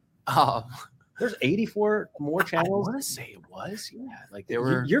number. There's 84 more channels. I want to say it was. Yeah. Like there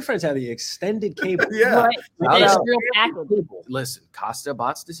were. Your friends had the extended cable. Yeah. Right. Listen, Costa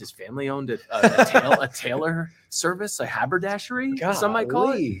Bostis, his family owned a tailor service, a haberdashery, some might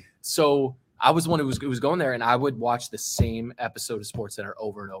call it. So I was one who was going there, and I would watch the same episode of SportsCenter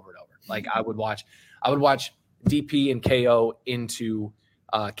over and over and over. Like I would watch DP and KO into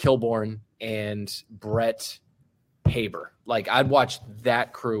Kilborn and Brett Haber. Like I'd watch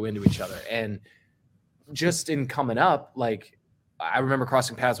that crew into each other. And just in coming up, like I remember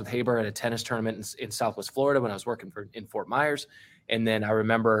crossing paths with Haber at a tennis tournament in Southwest Florida when I was working in Fort Myers. And then I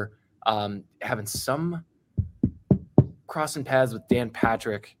remember having some crossing paths with Dan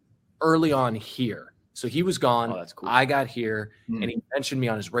Patrick early on here. So he was gone. Oh, that's cool. I got here and he mentioned me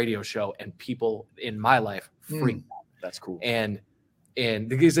on his radio show, and people in my life freaked out. That's cool. And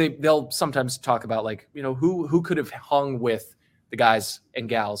because they'll sometimes talk about, like, you know, who could have hung with the guys and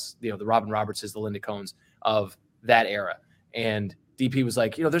gals, you know, the Robin Robertses, the Linda Cohns of that era. And DP was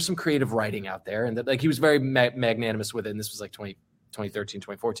like, you know, there's some creative writing out there. And like he was very magnanimous with it. And this was like 2013,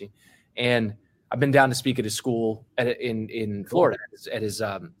 2014. And I've been down to speak at his school in Florida at his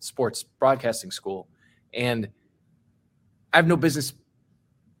sports broadcasting school. And I have no business.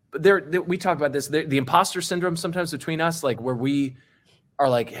 We talk about this, the imposter syndrome sometimes between us, like where we are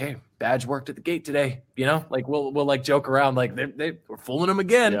like, hey, badge worked at the gate today, you know, like we'll like joke around, like we're fooling them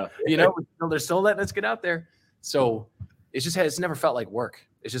again, you know, they're still letting us get out there. So it's never felt like work.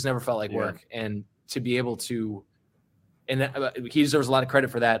 It's just never felt like work. And to be able to, and he deserves a lot of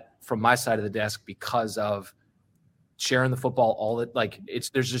credit for that from my side of the desk, because of sharing the football, all that, like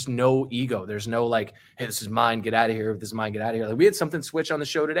there's just no ego. There's no like, hey, this is mine, get out of here. This is mine, get out of here. Like we had something switch on the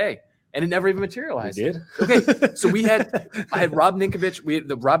show today, and it never even materialized. We did. Okay. So I had Rob Ninkovich. We had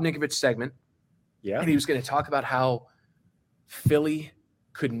the Rob Ninkovich segment. Yeah. And he was going to talk about how Philly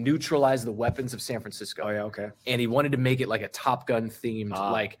could neutralize the weapons of San Francisco. Oh yeah. Okay. And he wanted to make it like a Top Gun themed,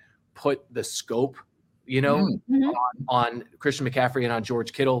 like put the scope, you know, on Christian McCaffrey and on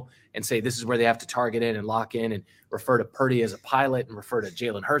George Kittle, and say this is where they have to target in and lock in, and refer to Purdy as a pilot and refer to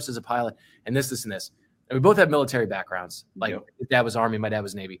Jalen Hurts as a pilot, and this. And we both have military backgrounds. Like his dad was Army, my dad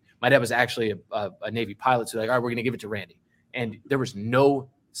was Navy. My dad was actually a Navy pilot. So like, all right, we're going to give it to Randy. And there was no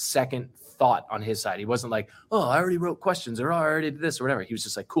second thought on his side. He wasn't like, oh, I already wrote questions, or oh, I already did this or whatever. He was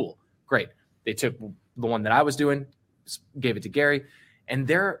just like, cool, great. They took the one that I was doing, gave it to Gary. And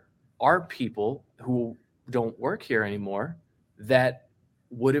there are people who don't work here anymore that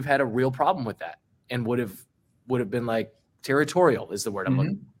would have had a real problem with that, and would have been like, territorial is the word I'm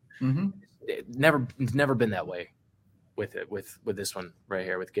looking for. Mm-hmm. It's never been that way with this one right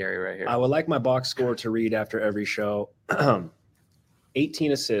here, with Gary right here. I would like my box score to read after every show.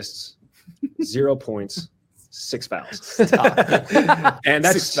 18 assists, 0 points, 6 fouls. And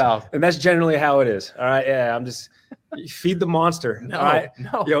that's generally how it is. All right. Yeah. I'm just feed the monster. No, all right.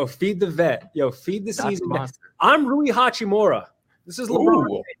 no. Yo, feed the vet. Yo, feed the Not season. the monster. I'm Rui Hachimura. This is LeBron.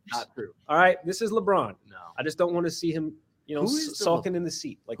 Ooh. Not true. All right. This is LeBron. No. I just don't want to see him, sulking in the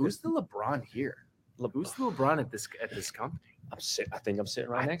seat. Like Who's the LeBron here? Who's the LeBron at this company? I think I'm sitting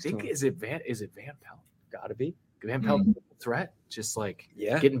right next to him. Is it Van Pelt? Gotta be. Van Pelt threat, just like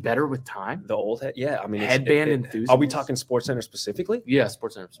Yeah. getting better with time. The old head. Yeah. I mean, Headband enthusiast. Are we talking SportsCenter specifically? Yeah,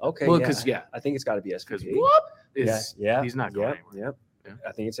 SportsCenter. Okay. Well, because I think it's got to be because SVP. yeah, he's not going anywhere. Yep. Yeah.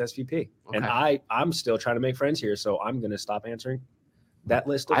 I think it's SVP. Okay. And I'm still trying to make friends here, so I'm going to stop answering that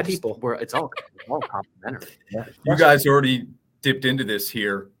list of people. It's all complimentary. Yeah. You guys already dipped into this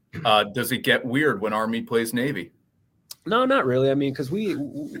here. Does it get weird when Army plays Navy? No, not really. I mean, because we're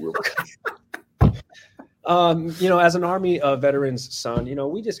as an Army veteran's son,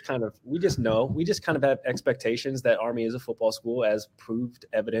 we just kind of have expectations that Army is a football school, as proved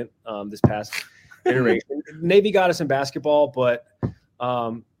evident this past iteration. Navy got us in basketball, but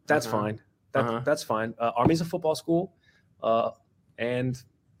that's fine. That's fine. Army's a football school, and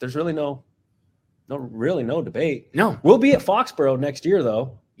there's really no debate. No, we'll be at Foxborough next year,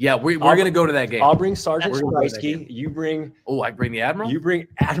 though. Yeah, we're going to go to that game. I'll bring Sergeant Striewski. You bring. Oh, I bring the Admiral. You bring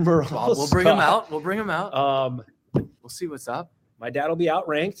Admiral. We'll bring him out. We'll see what's up. My dad will be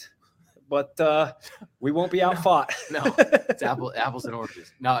outranked, but we won't be outfought. No, it's apples and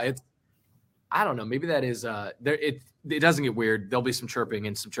oranges. No, I don't know. Maybe that is there. It doesn't get weird. There'll be some chirping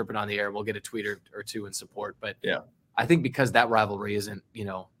on the air. We'll get a tweet or two in support. But yeah, I think because that rivalry isn't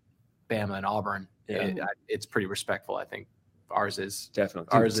Bama and Auburn, it's pretty respectful. I think. Ours is definitely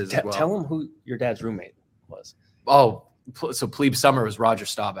ours is as well. Tell him who your dad's roommate was. Oh, so Plebe Summer was Roger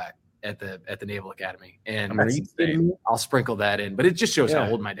Staubach at the Naval Academy, and I'll sprinkle that in. But it just shows how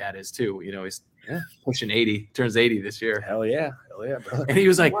old my dad is too. He's pushing 80, turns 80 this year. Hell yeah, brother. And he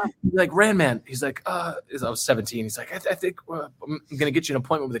was like, Ran Man. He's like, I was 17. He's like, I think I'm gonna get you an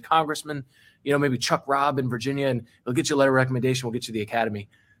appointment with a congressman. Maybe Chuck Robb in Virginia, and he'll get you a letter of recommendation. We'll get you the academy.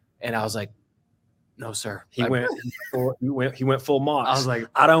 And I was like, no, sir. He went full Mox. I was like,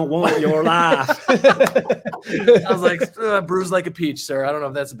 I don't want your life. I was like, bruised like a peach, sir. I don't know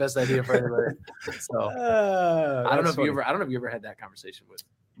if that's the best idea for anybody. So I don't know if you ever had that conversation with.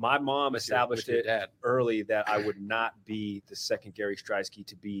 My mom established it early that I would not be the second Gary Striewski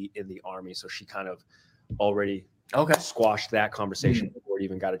to be in the Army, so she kind of already squashed that conversation before it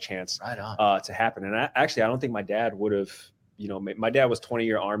even got a chance to happen. And I don't think my dad would have. My dad was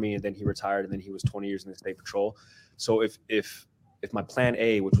 20-year Army, and then he retired, and then he was 20 years in the State Patrol. So if my plan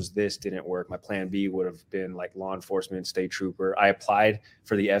A, which was this, didn't work, my plan B would have been like law enforcement, state trooper. I applied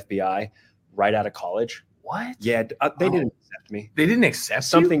for the FBI right out of college. What? Yeah, they didn't accept me. They didn't accept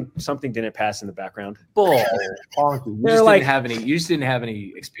something didn't pass in the background. Bull. You just didn't have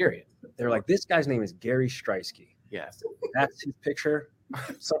any experience. They're like, this guy's name is Gary Striewski. Yeah, that's his picture.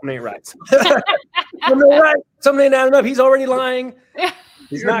 Something ain't right. Something ain't adding up. He's already lying.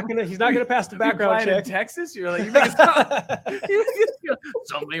 He's not gonna pass the background check. In Texas, you're like,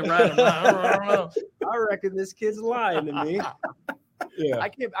 something ain't right. I don't know. I reckon this kid's lying to me. Yeah,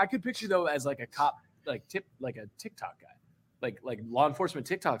 I could picture though as like a cop, like a TikTok guy. Like law enforcement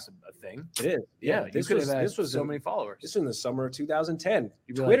TikTok's a thing. It is. Yeah. This was so many followers. This was in the summer of 2010.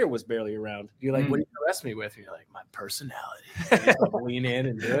 Twitter was barely around. You're like, what do you arrest me with? And you're like, my personality. You just lean in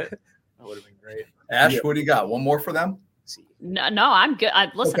and do it. That would have been great. Ash, what do you got? One more for them? No, I'm good.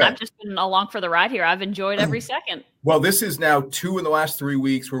 I've just been along for the ride here. I've enjoyed every second. Well, this is now 2 in the last 3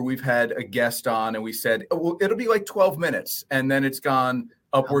 weeks where we've had a guest on and we said, it'll be like 12 minutes. And then it's gone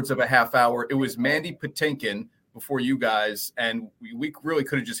upwards of a half hour. It was Mandy Patinkin before you guys, and we really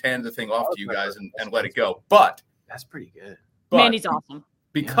could have just handed the thing off to you guys and let it go. But that's pretty good. Mandy's awesome.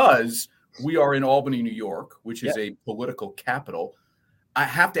 Because we are in Albany, New York, which is a political capital, I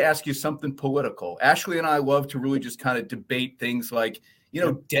have to ask you something political. Ashley and I love to really just kind of debate things like,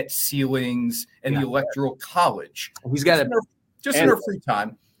 debt ceilings and the Electoral College. He's got just in our free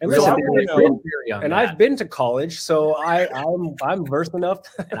time. And, I've been to college, so I'm versed enough.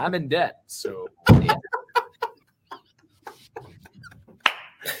 And I'm in debt, so yeah.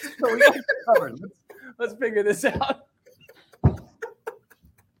 So we got it covered. Let's figure this out.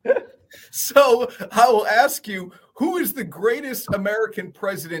 So I will ask you, who is the greatest American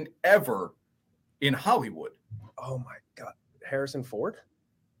president ever in Hollywood? Oh my God, Harrison Ford.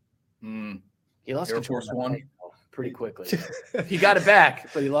 He lost control of that plane pretty quickly. He got it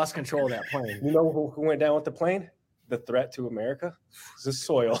back, but he lost control of that plane. You know who went down with the plane? the threat to America? Is this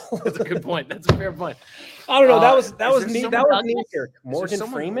soil? That's a good point. That's a fair point. I don't know. That was neat. That was Douglas? neat here. Morgan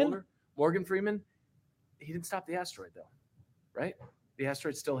Freeman. Morgan Freeman. He didn't stop the asteroid though, right? The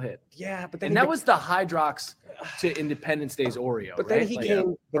asteroid still hit. Yeah, but then that was the Hydrox to Independence Day's Oreo. But then right? he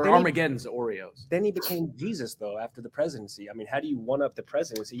came. Or Armageddon's Oreos. Then he became Jesus though after the presidency. I mean, how do you one up the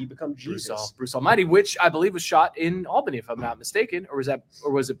presidency? You become Jesus. Bruce Almighty, which I believe was shot in Albany, if I'm not mistaken, or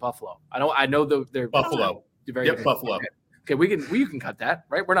was it Buffalo? I know they're Buffalo. Yep, Buffalo. Okay, you can cut that,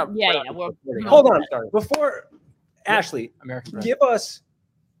 right? We're not. Hold on, sorry. Before Ashley, American give us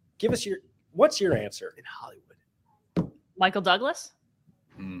what's your answer in Hollywood? Michael Douglas.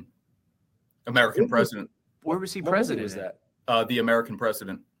 American president. Where was he president? Was that the American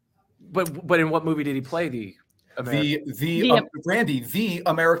president? But in what movie did he play the American? Randy, the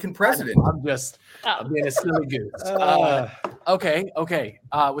American president? I'm being a silly goose. Okay.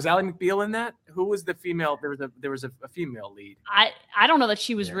 Was Ally McBeal in that? Who was the female? There was a female lead. I don't know that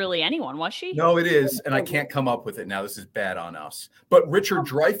she was really anyone, was she? No, it is, and I can't come up with it now. This is bad on us. But Richard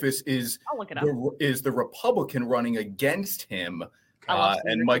Dreyfuss is the Republican running against him,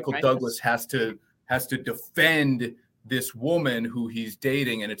 and Michael Douglas has to defend this woman who he's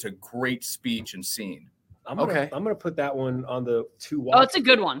dating, and it's a great speech and scene. I'm gonna put that one on the two. Oh, it's a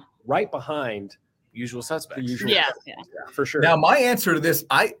good one. Right behind Usual Suspects. Yeah, for sure. Now, my answer to this,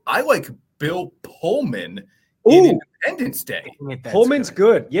 I like Bill Pullman in Independence Day. Pullman's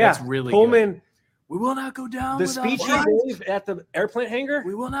good. Yeah, that's really Pullman. Good. We will not go down. The speech he gave at the airplane hangar.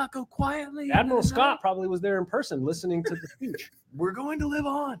 We will not go quietly. Admiral Scott probably was there in person listening to the speech. We're going to live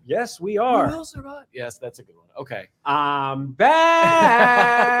on. Yes, we are. We will survive. Yes, that's a good one. Okay. I'm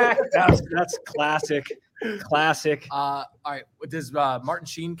back. that's classic. Classic. All right. Does Martin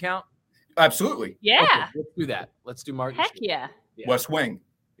Sheen count? Absolutely. Yeah. Okay, let's do that. Let's do Martin Heck Sheen. yeah. West Wing.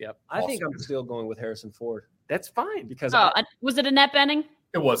 Yep. I think I'm still going with Harrison Ford. That's fine because was it Annette Bening?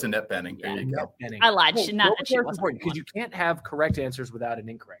 It was Annette Bening. There you go. I lied. Not that she was important because you can't have correct answers without an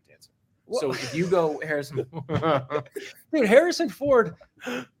incorrect answer. So if you go Harrison, dude, Harrison Ford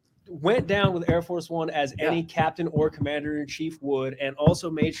went down with Air Force One as any captain or commander in chief would, and also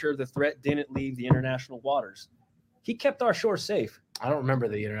made sure the threat didn't leave the international waters. He kept our shore safe. I don't remember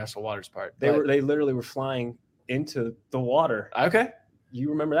the international waters part. They literally were flying into the water. Okay. You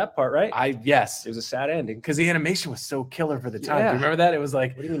remember that part, right? Yes. It was a sad ending because the animation was so killer for the time. Yeah. Do you remember that? It was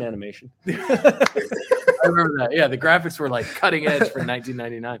like, what do you mean animation? I remember that. Yeah, the graphics were like cutting edge for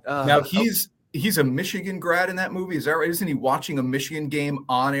 1999. Now he's a Michigan grad in that movie. Is that right? Isn't he watching a Michigan game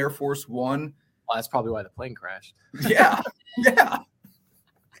on Air Force One? Well, that's probably why the plane crashed. Yeah. Yeah.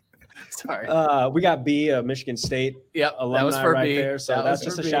 Sorry. We got B, Michigan State. Yep, alumni that was for right B. there. So that's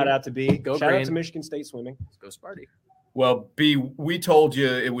just a shout out to B. Go shout green. Out to Michigan State swimming. Let's go Sparty. Well, B, we told you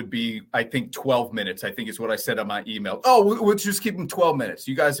it would be, I think, 12 minutes, I think is what I said on my email. Oh, we'll just keep them 12 minutes.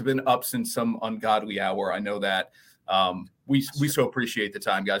 You guys have been up since some ungodly hour. I know that. We so appreciate the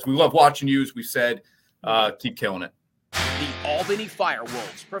time, guys. We love watching you, as we said. Keep killing it. The Albany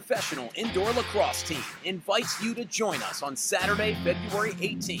FireWolves professional indoor lacrosse team invites you to join us on Saturday, February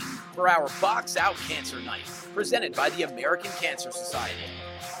 18th for our Box Out Cancer Night, presented by the American Cancer Society.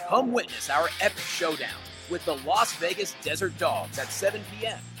 Come witness our epic showdown with the Las Vegas Desert Dogs at 7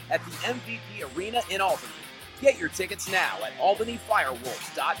 p.m. at the MVP Arena in Albany. Get your tickets now at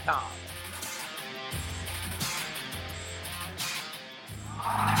albanyfirewolves.com.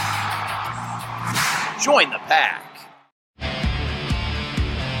 Join the pack.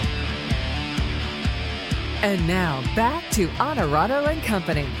 And now back to Honorado and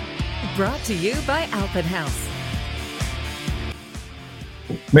Company, brought to you by Alpin House.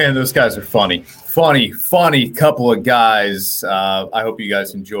 Man, those guys are funny couple of guys. I hope you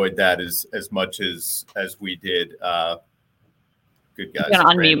guys enjoyed that as much as we did. Good guys. I'm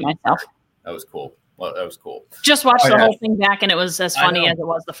gonna unmute myself. That was cool. Well, that was cool. Just watched the whole thing back, and it was as funny as it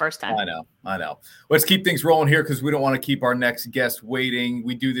was the first time. I know. Let's keep things rolling here because we don't want to keep our next guest waiting.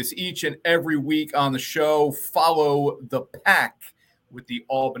 We do this each and every week on the show. Follow the pack with the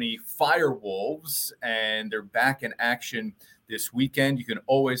Albany FireWolves, and they're back in action this weekend. You can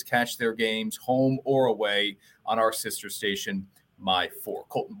always catch their games home or away on our sister station, My 4.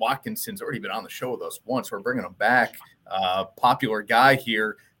 Colton Watkinson's already been on the show with us once. We're bringing him back. Popular guy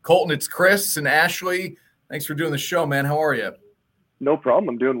here. Colton, it's Chris and Ashley. Thanks for doing the show, man. How are you? No problem.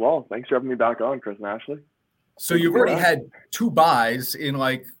 I'm doing well. Thanks for having me back on, Chris and Ashley. So you've already had 2 buys in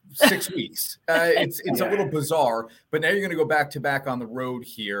like 6 weeks. It's a little bizarre, but now you're going to go back-to-back on the road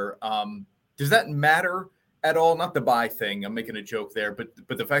here. Does that matter at all? Not the buy thing. I'm making a joke there, but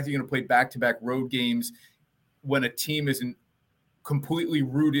the fact that you're going to play back-to-back road games when a team isn't completely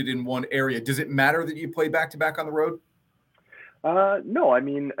rooted in one area. Does it matter that you play back-to-back on the road? No, I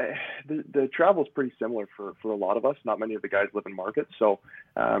mean, the travel is pretty similar for a lot of us. Not many of the guys live in markets. So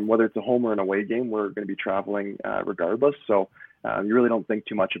whether it's a home or an away game, we're going to be traveling regardless. So you really don't think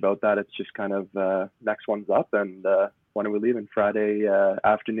too much about that. It's just kind of next one's up, and when are we leaving? Friday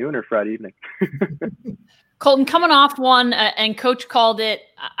afternoon or Friday evening? Colton, coming off one, and Coach called it,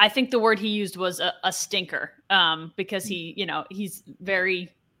 I think the word he used was a stinker, because he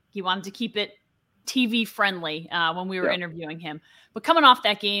wanted to keep it TV friendly when we were interviewing him. But coming off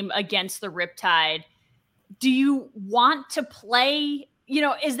that game against the Riptide, do you want to play?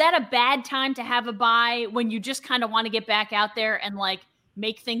 Is that a bad time to have a bye when you just kind of want to get back out there and like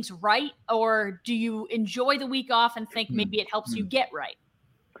make things right? Or do you enjoy the week off and think maybe it helps you get right?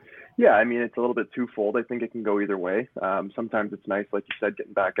 Yeah, I mean, it's a little bit twofold. I think it can go either way. Sometimes it's nice, like you said,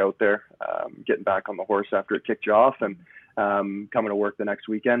 getting back out there, getting back on the horse after it kicked you off, and coming to work the next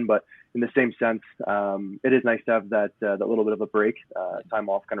weekend. But in the same sense, it is nice to have that little bit of a break, time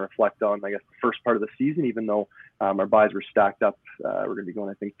off, kind of reflect on, I guess, the first part of the season, even though our buys were stacked up. We're going to be going,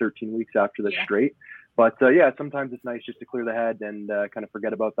 I think, 13 weeks after this straight. But sometimes it's nice just to clear the head and kind of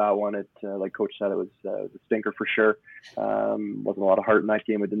forget about that one. It, like Coach said, it was a stinker for sure. Wasn't a lot of heart in that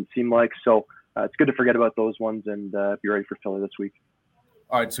game, it didn't seem like. So it's good to forget about those ones and be ready for Philly this week.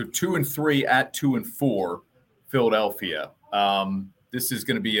 All right, so 2-3 at 2-4, Philadelphia. This is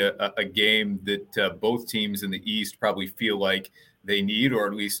going to be a game that both teams in the East probably feel like they need, or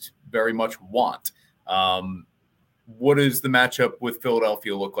at least very much want. What does the matchup with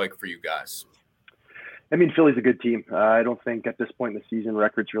Philadelphia look like for you guys? I mean, Philly's a good team. I don't think at this point in the season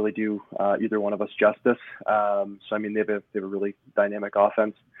records really do either one of us justice. So, I mean, they have a really dynamic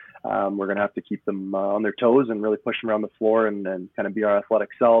offense. We're going to have to keep them on their toes and really push them around the floor and kind of be our athletic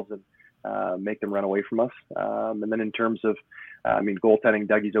selves and make them run away from us. And then in terms of, goaltending,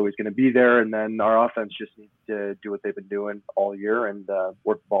 Dougie's always going to be there. And then our offense just needs to do what they've been doing all year and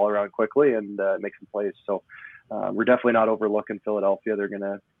work the ball around quickly and make some plays. So we're definitely not overlooking Philadelphia. They're going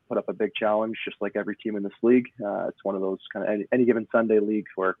to put up a big challenge, just like every team in this league. It's one of those kind of any given Sunday leagues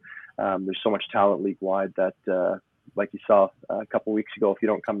where there's so much talent league wide that, like you saw a couple weeks ago, if you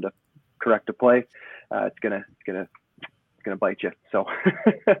don't come to correct a play, it's gonna bite you. So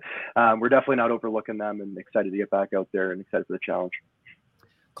we're definitely not overlooking them and excited to get back out there and excited for the challenge.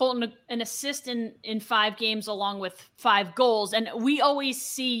 Colton, an assist in 5 games along with 5 goals. And we always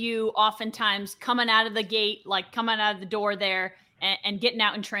see you oftentimes coming out of the gate, like coming out of the door there and getting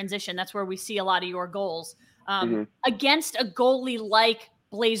out in transition. That's where we see a lot of your goals. Against a goalie like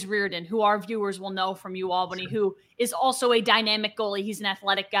Blaze Reardon, who our viewers will know from Albany, who is also a dynamic goalie. He's an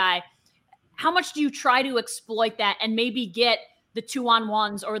athletic guy. How much do you try to exploit that and maybe get the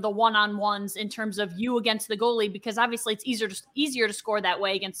 2-on-1s or the 1-on-1s in terms of you against the goalie? Because obviously it's easier to score that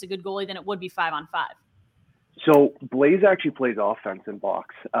way against a good goalie than it would be 5-on-5. So Blaze actually plays offense in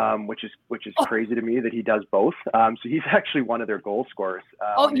box, which is crazy to me that he does both. So he's actually one of their goal scorers.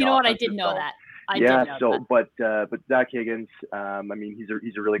 You know what? I didn't know that. But Zach Higgins,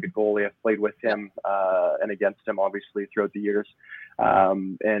 he's a really good goalie. I've played with him and against him, obviously, throughout the years.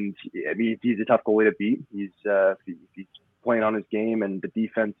 And I mean, he's a tough goalie to beat. He's playing on his game, and the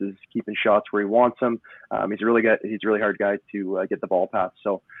defense is keeping shots where he wants them. He's a really hard guy to get the ball past.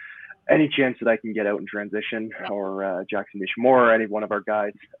 So any chance that I can get out in transition or Jackson Nishimura or any one of our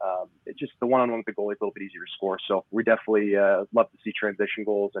guys, it's just the one-on-one with the goalie is a little bit easier to score. So we definitely love to see transition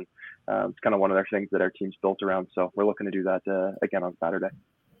goals, and it's kind of one of their things that our team's built around. So we're looking to do that again on Saturday.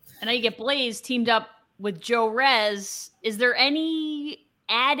 And now you get Blaze teamed up with Joe Rez. Is there any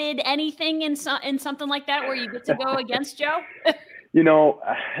added anything in something like that where you get to go against Joe? You know,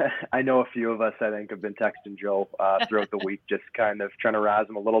 I know a few of us, I think, have been texting Joe throughout the week, just kind of trying to razz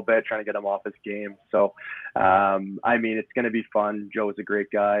him a little bit, trying to get him off his game. So, it's going to be fun. Joe is a great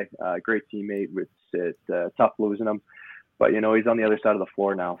guy, great teammate. It's tough losing him. But, he's on the other side of the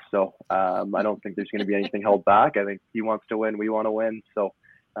floor now. So I don't think there's going to be anything held back. I think he wants to win. We want to win. So,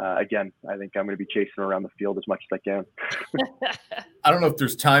 again, I think I'm going to be chasing around the field as much as I can. I don't know if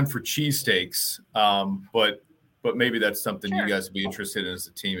there's time for cheesesteaks, but maybe that's something you guys would be interested in as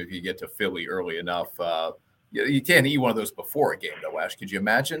a team if you get to Philly early enough. You can't eat one of those before a game, though, Ash. Could you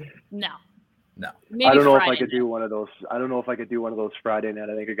imagine? No. Maybe I don't know if I could do one of those. I don't know if I could do one of those Friday night.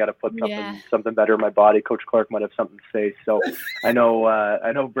 I think I got to put something better in my body. Coach Clark might have something to say. So I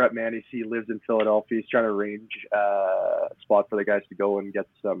know Brett Manning, he lives in Philadelphia. He's trying to arrange a spot for the guys to go and get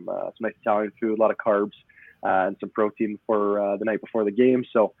some nice Italian food, a lot of carbs. And some protein for the night before the game.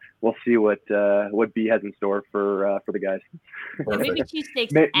 So we'll see what B has in store for the guys. Maybe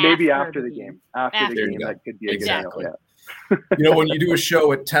cheesesteaks maybe after the game. After the game, that could be a good deal. Yeah. When you do a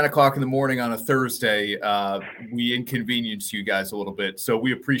show at 10 o'clock in the morning on a Thursday, we inconvenience you guys a little bit. So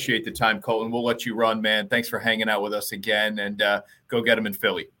we appreciate the time, Colton. We'll let you run, man. Thanks for hanging out with us again, and go get them in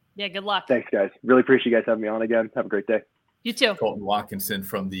Philly. Yeah, good luck. Thanks, guys. Really appreciate you guys having me on again. Have a great day. You too. Colton Watkinson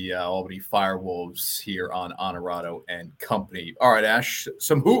from the Albany FireWolves here on Honorado and Company. All right, Ash,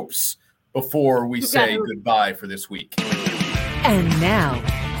 some hoops before we say goodbye for this week. And now,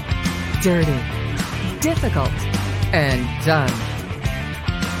 dirty, difficult, and done.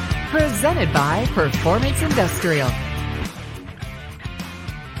 Presented by Performance Industrial.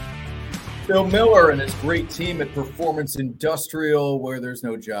 Bill Miller and his great team at Performance Industrial, where there's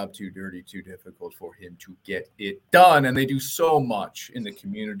no job too dirty, too difficult for him to get it done. And they do so much in the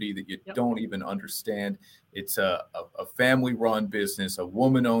community that you don't even understand. It's a family-run business, a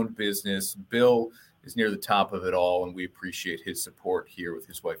woman-owned business. Bill is near the top of it all, and we appreciate his support here with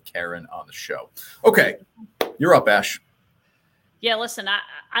his wife, Karen, on the show. Okay, you're up, Ash. Yeah, listen,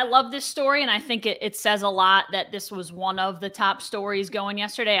 I love this story, and I think it says a lot that this was one of the top stories going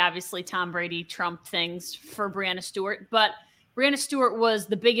yesterday. Obviously, Tom Brady trumped things for Breanna Stewart, but Breanna Stewart was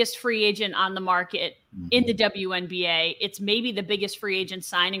the biggest free agent on the market in the WNBA. It's maybe the biggest free agent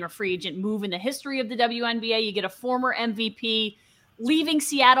signing or free agent move in the history of the WNBA. You get a former MVP leaving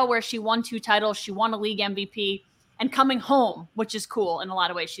Seattle, where she won 2 titles. She won a league MVP and coming home, which is cool in a lot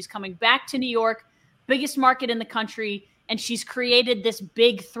of ways. She's coming back to New York, biggest market in the country, and she's created this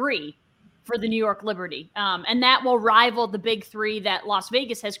big 3 for the New York Liberty. And that will rival the big 3 that Las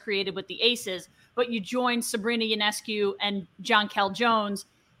Vegas has created with the Aces. But you join Sabrina Ionescu and Jonquel Jones.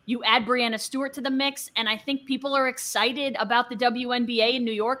 You add Breanna Stewart to the mix, and I think people are excited about the WNBA in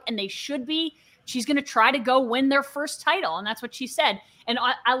New York, and they should be. She's going to try to go win their first title, and that's what she said. And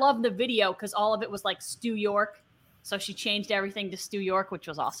I love the video because all of it was like Stu York. So she changed everything to Stu York, which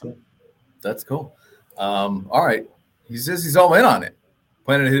was awesome. That's cool. All right. He says he's all in on it.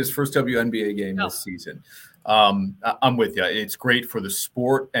 Planning to hit his first WNBA game this season. I'm with you. It's great for the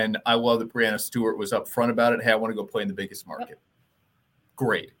sport, and I love that Breanna Stewart was upfront about it. Hey, I want to go play in the biggest market. Yep.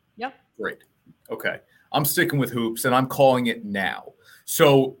 Great. Yep. Great. Okay. I'm sticking with hoops, and I'm calling it now.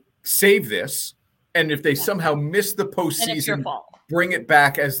 So save this, and if they somehow miss the postseason, bring it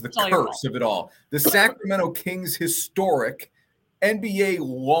back as the curse of it all. The Sacramento Kings' historic NBA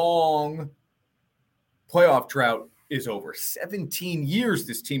long playoff drought is over. 17 years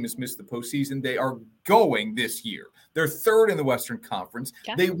this team has missed the postseason. They are going this year. They're 3rd in the Western Conference.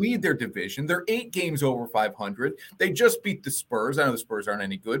 Okay. They lead their division. They're 8 games over 500. They just beat the Spurs. I know the Spurs aren't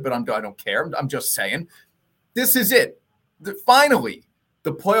any good, but I don't care. I'm just saying. This is it. Finally,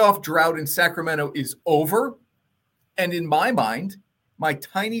 the playoff drought in Sacramento is over. And in my mind, my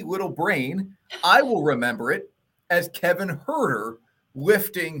tiny little brain, I will remember it as Kevin Huerter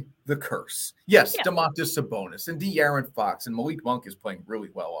lifting the curse. Yes, Domantas Sabonis and De'Aaron Fox and Malik Monk is playing really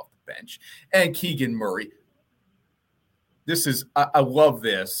well off the bench, and Keegan Murray. This is I love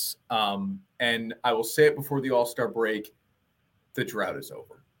this, and I will say it before the All-Star break: the drought is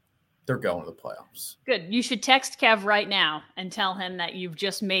over. They're going to the playoffs. Good. You should text Kev right now and tell him that you've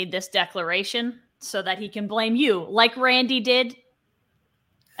just made this declaration so that he can blame you, like Randy did,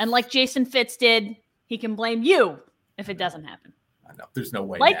 and like Jason Fitz did. He can blame you if it doesn't happen. No, there's no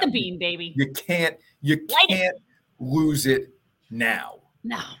way. Light the beam, baby. You can't lose it now.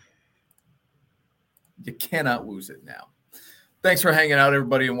 No. You cannot lose it now. Thanks for hanging out,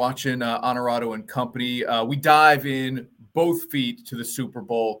 everybody, and watching Honorado and Company. We dive in both feet to the Super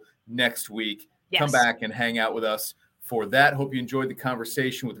Bowl next week. Yes. Come back and hang out with us for that. Hope you enjoyed the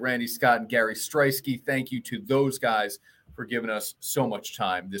conversation with Randy Scott and Gary Striewski. Thank you to those guys for giving us so much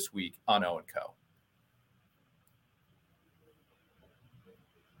time this week on O & Co.